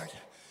Lord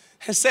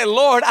and say,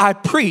 Lord, I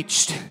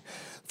preached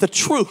the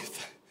truth.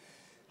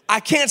 I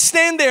can't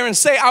stand there and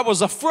say I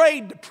was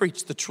afraid to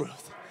preach the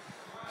truth.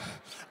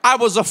 I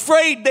was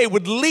afraid they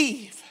would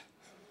leave.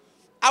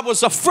 I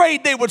was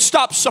afraid they would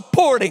stop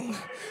supporting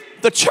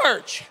the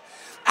church.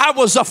 I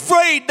was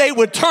afraid they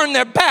would turn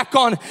their back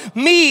on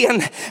me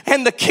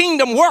and the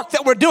kingdom work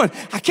that we're doing.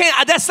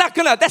 That's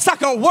not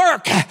gonna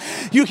work.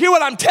 You hear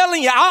what I'm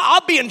telling you?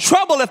 I'll be in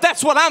trouble if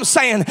that's what I'm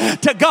saying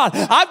to God.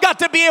 I've got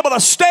to be able to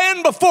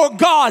stand before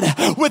God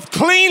with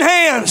clean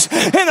hands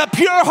and a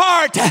pure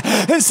heart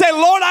and say,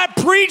 Lord, I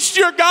preached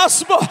your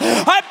gospel.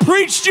 I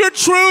preached your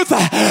truth.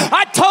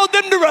 I told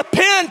them to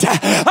repent.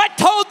 I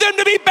told them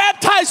to be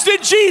baptized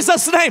in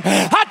Jesus' name.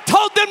 I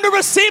told them to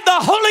receive the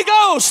Holy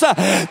Ghost,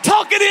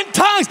 talking in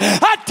tongues.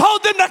 I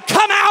told them to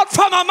come out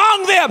from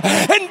among them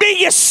and be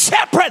ye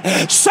separate,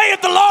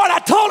 saith the Lord. I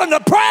told them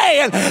to pray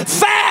and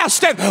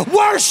fast and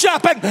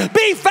worship and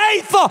be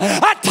faithful.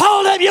 I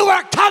told them you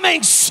were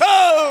coming soon.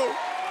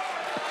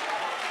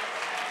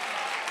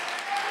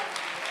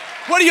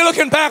 What are you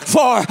looking back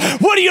for?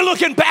 What are you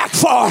looking back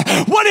for?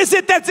 What is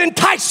it that's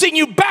enticing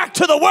you back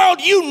to the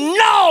world you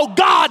know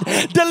God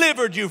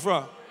delivered you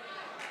from?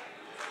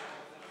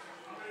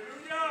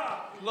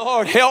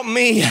 Lord, help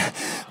me.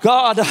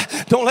 God,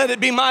 don't let it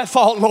be my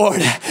fault, Lord.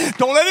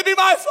 Don't let it be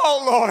my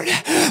fault, Lord.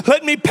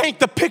 Let me paint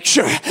the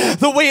picture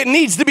the way it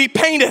needs to be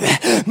painted.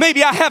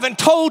 Maybe I haven't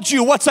told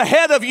you what's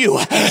ahead of you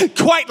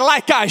quite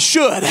like I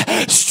should.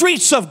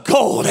 Streets of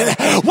gold,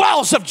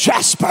 walls of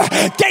jasper,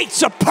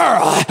 gates of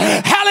pearl.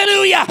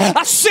 Hallelujah.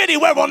 A city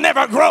where we'll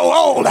never grow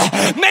old.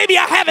 Maybe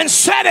I haven't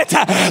said it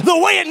the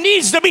way it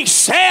needs to be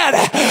said.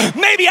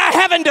 Maybe I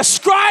haven't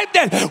described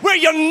it where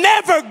you'll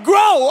never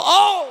grow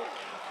old.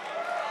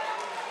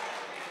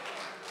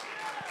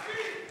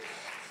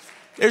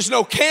 There's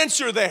no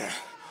cancer there.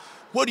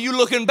 What are you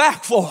looking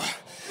back for?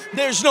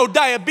 There's no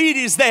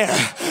diabetes there.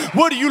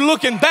 What are you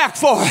looking back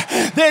for?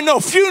 There are no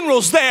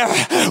funerals there.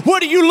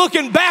 What are you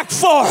looking back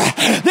for?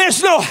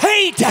 There's no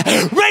hate,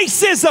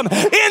 racism,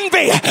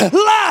 envy,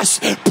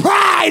 lust,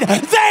 pride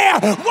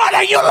there. What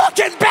are you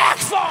looking back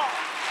for?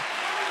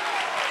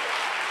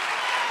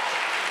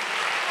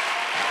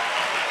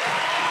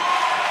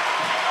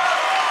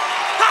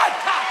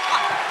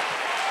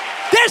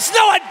 There's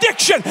no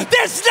addiction.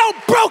 There's no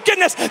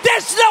brokenness.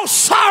 There's no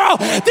sorrow.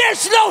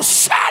 There's no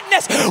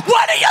sadness.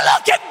 What are you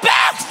looking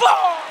back for?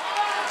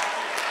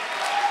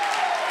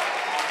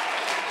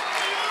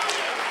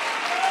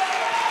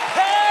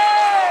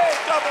 Hey,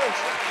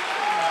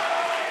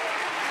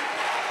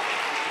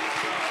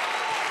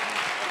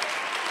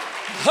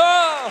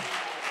 oh.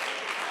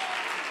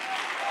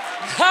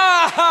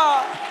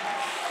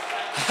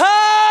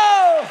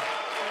 Oh.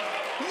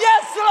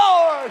 Yes,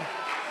 Lord.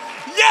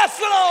 Yes,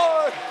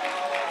 Lord.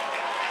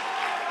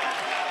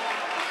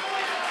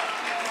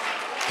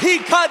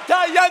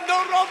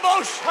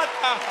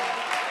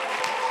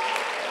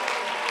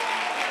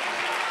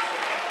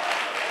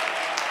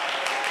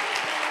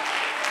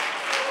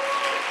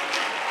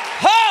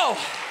 Oh,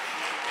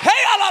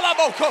 hey,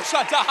 alalaboko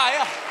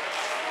shataya.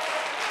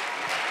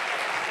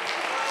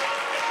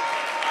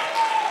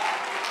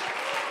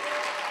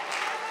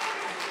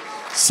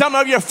 Some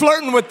of you are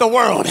flirting with the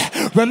world.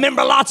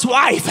 Remember Lot's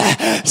wife.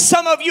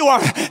 Some of you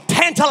are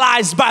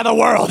tantalized by the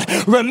world.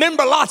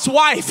 Remember Lot's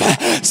wife.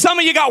 Some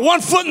of you got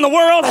one foot in the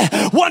world,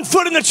 one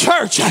foot in the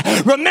church.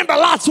 Remember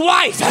Lot's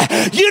wife.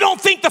 You don't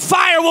think the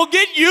fire will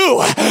get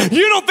you.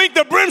 You don't think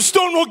the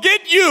brimstone will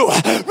get you.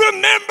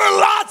 Remember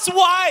Lot's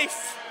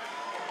wife.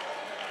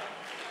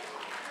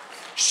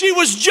 She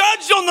was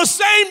judged on the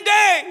same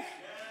day,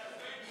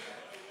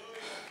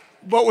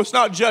 but was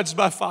not judged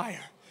by fire.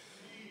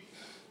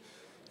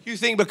 You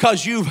think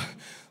because you've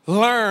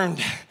learned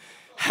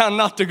how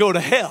not to go to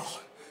hell,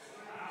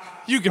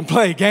 you can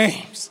play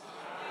games.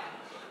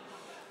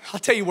 I'll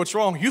tell you what's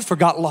wrong. You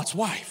forgot Lot's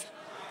wife.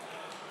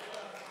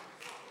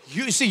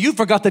 You see, you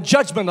forgot the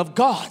judgment of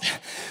God,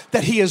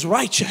 that he is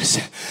righteous,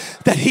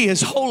 that he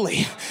is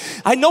holy.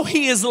 I know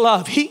he is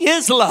love. He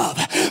is love.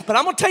 But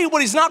I'm going to tell you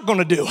what he's not going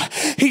to do.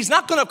 He's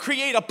not going to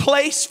create a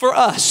place for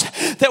us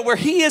that where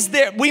he is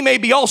there, we may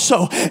be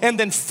also, and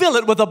then fill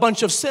it with a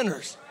bunch of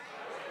sinners.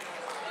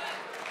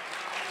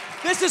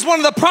 This is one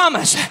of the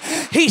promise.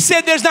 He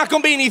said there's not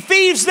going to be any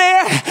thieves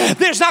there.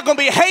 There's not going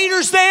to be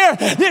haters there.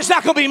 There's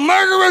not going to be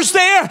murderers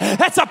there.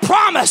 That's a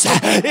promise.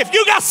 If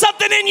you got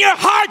something in your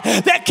heart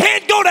that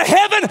can't go to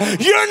heaven,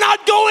 you're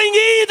not going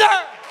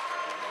either.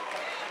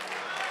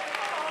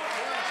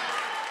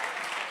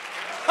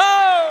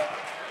 Oh.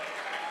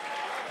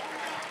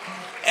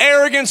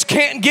 Arrogance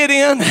can't get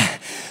in.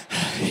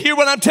 Hear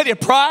what I'm telling you.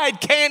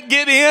 Pride can't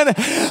get in.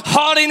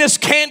 Haughtiness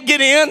can't get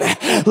in.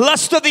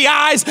 Lust of the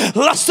eyes,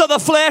 lust of the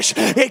flesh,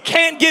 it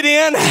can't get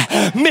in.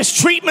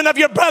 Mistreatment of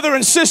your brother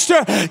and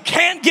sister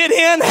can't get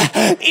in.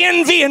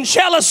 Envy and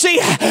jealousy.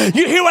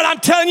 You hear what I'm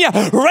telling you?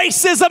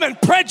 Racism and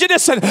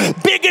prejudice and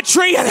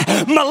bigotry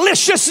and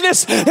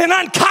maliciousness and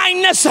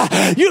unkindness.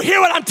 You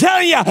hear what I'm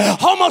telling you?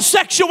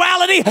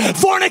 Homosexuality,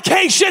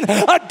 fornication,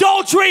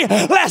 adultery,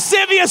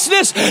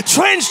 lasciviousness,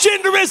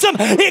 transgenderism,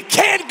 it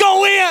can't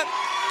go in.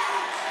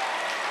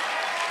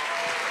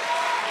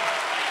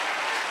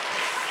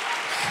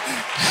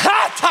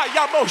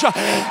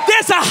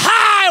 There's a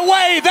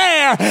highway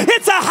there.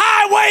 It's a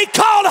highway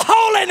called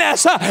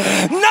holiness.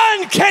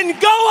 None can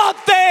go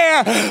up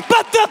there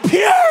but the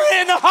pure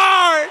in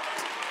heart.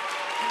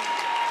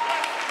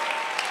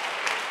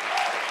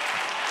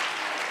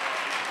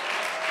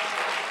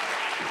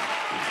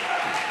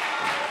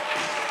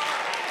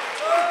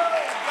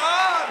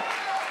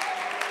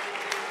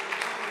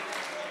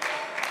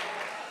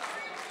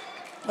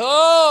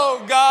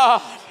 Oh,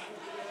 God.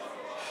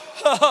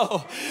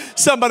 Oh,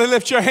 somebody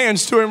lift your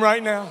hands to him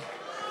right now.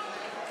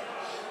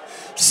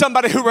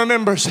 Somebody who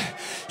remembers.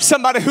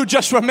 Somebody who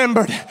just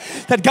remembered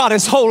that God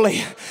is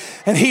holy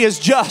and he is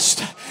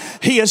just.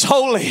 He is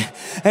holy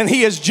and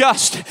he is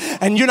just.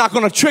 And you're not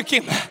going to trick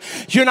him.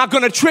 You're not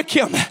going to trick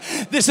him.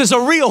 This is a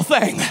real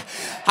thing.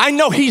 I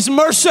know he's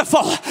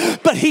merciful,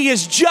 but he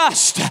is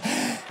just.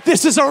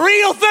 This is a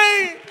real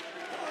thing.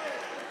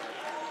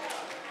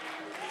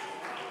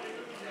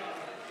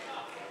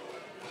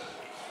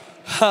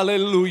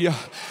 Hallelujah.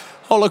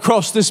 All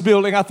across this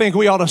building, I think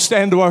we ought to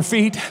stand to our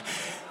feet,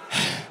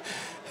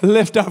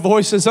 lift our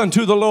voices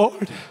unto the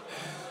Lord,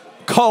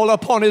 call Call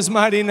upon His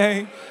mighty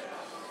name.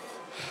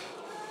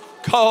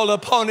 Call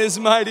upon His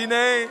mighty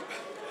name.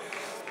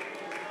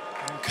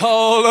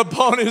 Call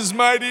upon His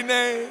mighty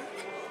name.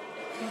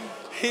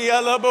 In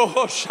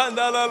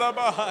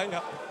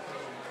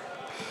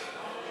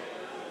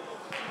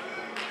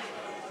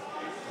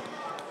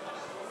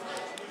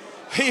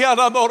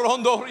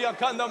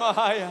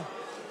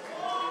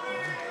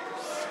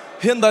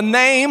the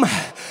name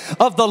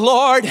of the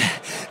Lord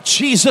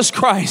Jesus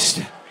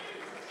Christ.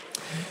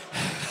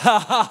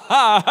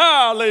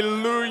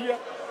 Hallelujah.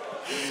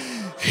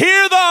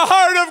 Hear the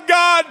heart of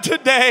God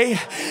today.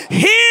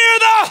 Hear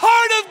the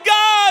heart of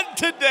God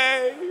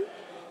today.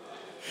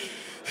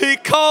 He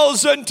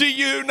calls unto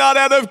you not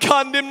out of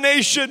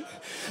condemnation,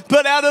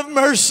 but out of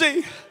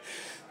mercy.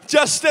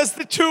 Just as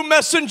the two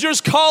messengers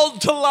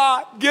called to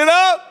Lot, get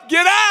up,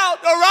 get out,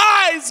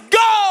 arise,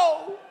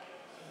 go.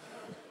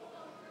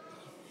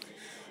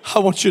 I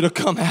want you to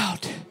come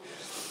out.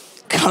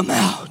 Come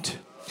out.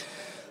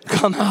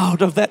 Come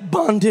out of that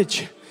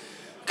bondage.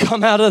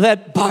 Come out of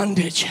that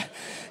bondage.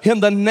 In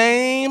the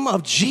name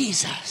of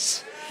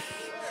Jesus.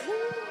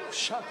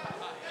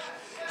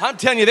 I'm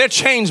telling you, there are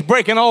chains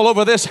breaking all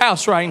over this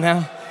house right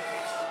now.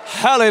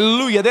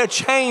 Hallelujah. There are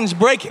chains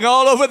breaking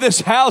all over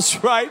this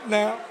house right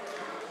now.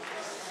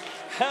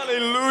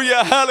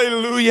 Hallelujah,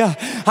 hallelujah.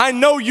 I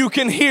know you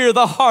can hear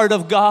the heart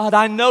of God.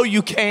 I know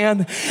you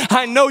can.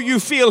 I know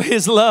you feel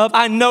His love.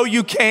 I know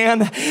you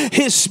can.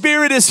 His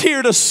Spirit is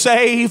here to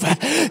save.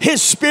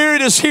 His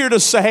Spirit is here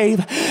to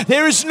save.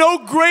 There is no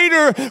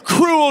greater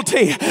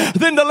cruelty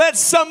than to let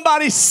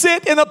somebody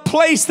sit in a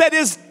place that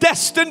is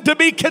destined to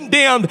be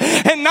condemned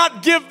and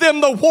not give them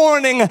the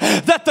warning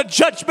that the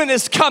judgment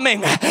is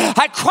coming.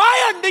 I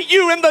cry unto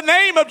you in the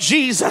name of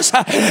Jesus,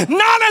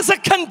 not as a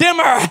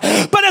condemner,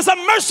 but as a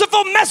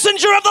merciful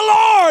messenger of the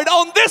Lord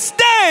on this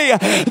day,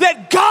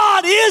 that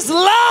God is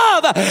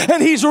love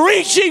and He's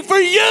reaching for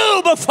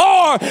you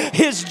before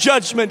His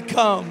judgment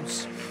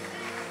comes.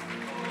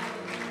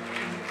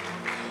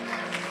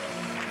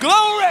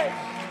 Glory.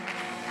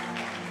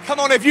 Come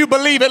on, if you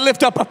believe it,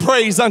 lift up a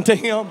praise unto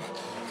Him.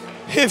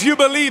 If you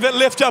believe it,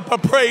 lift up a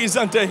praise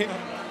unto Him.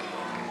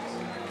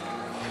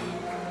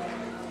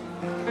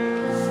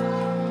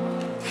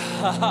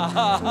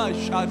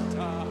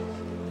 Shanta.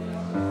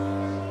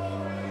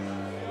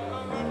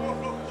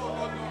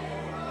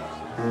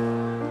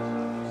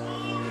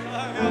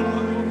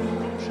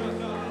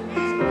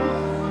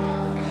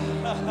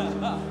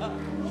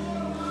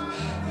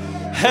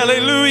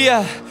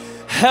 Hallelujah,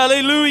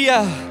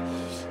 hallelujah,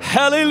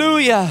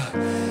 hallelujah.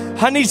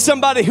 I need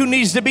somebody who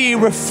needs to be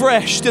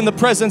refreshed in the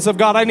presence of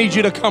God. I need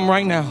you to come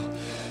right now.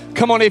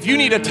 Come on, if you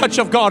need a touch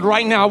of God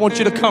right now, I want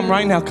you to come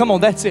right now. Come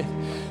on, that's it.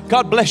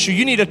 God bless you.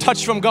 You need a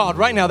touch from God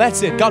right now.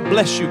 That's it. God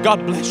bless you.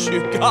 God bless you.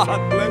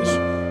 God bless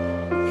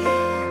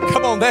you.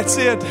 Come on, that's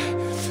it.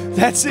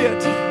 That's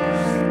it.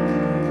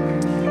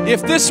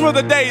 If this were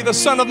the day the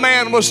Son of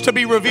Man was to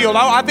be revealed,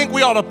 I think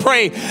we ought to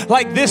pray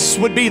like this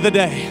would be the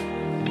day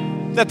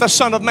that the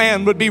Son of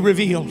Man would be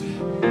revealed.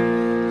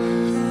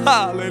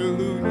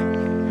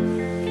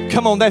 Hallelujah.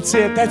 Come on, that's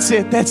it. That's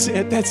it. That's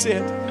it. That's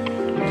it.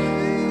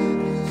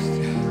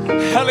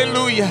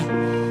 Hallelujah.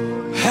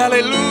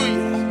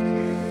 Hallelujah.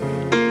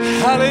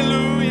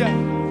 Hallelujah.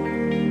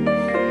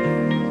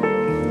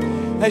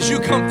 As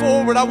you come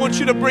forward, I want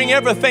you to bring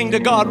everything to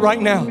God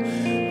right now.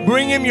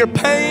 Bring Him your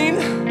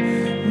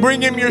pain. Bring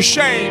Him your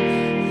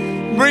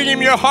shame. Bring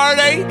Him your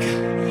heartache.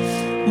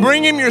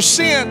 Bring Him your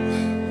sin.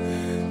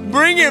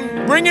 Bring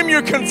Him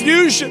your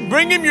confusion.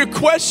 Bring Him your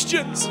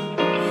questions.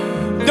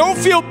 Don't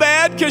feel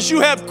bad because you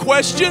have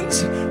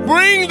questions.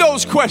 Bring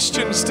those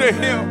questions to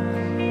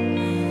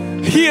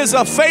Him. He is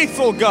a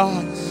faithful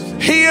God.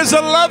 He is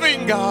a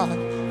loving God.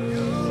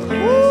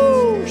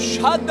 Woo.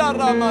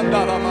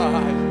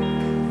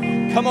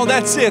 Come on,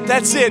 that's it.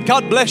 That's it.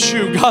 God bless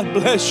you. God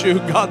bless you.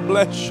 God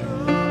bless you.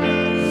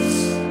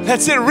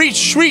 That's it.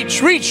 Reach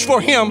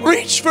for Him.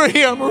 Reach for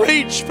Him.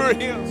 Reach for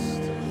Him.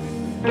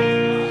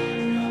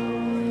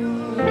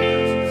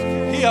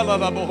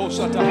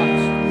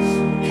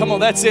 Come on,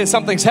 that's it.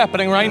 Something's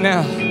happening right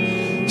now.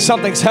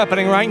 Something's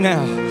happening right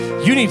now.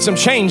 You need some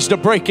change to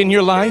break in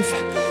your life.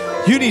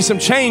 You need some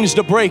change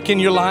to break in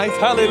your life.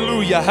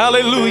 Hallelujah.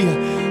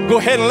 Hallelujah. Go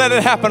ahead and let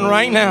it happen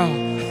right now.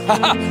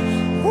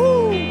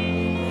 Woo.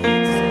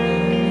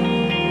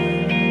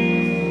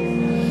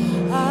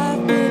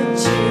 I've been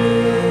changed.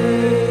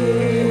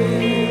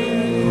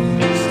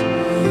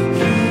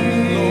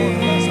 Lord,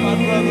 bless my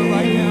brother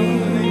right now in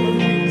the name of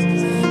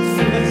Jesus.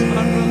 Bless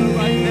my brother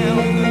right now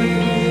in the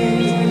name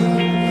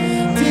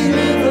of Jesus.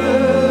 Delivered.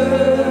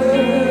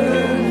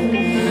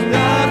 I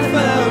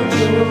found joy.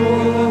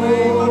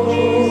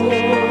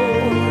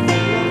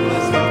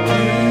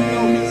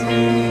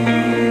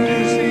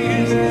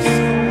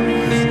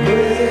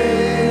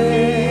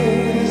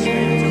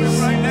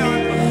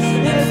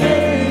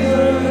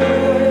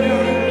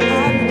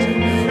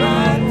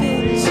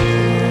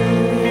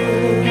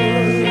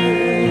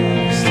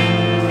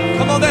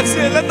 That's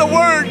it. Let the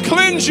Word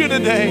cleanse you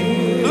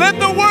today. Let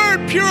the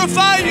Word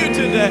purify you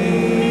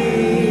today.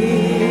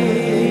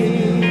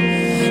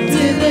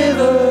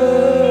 good.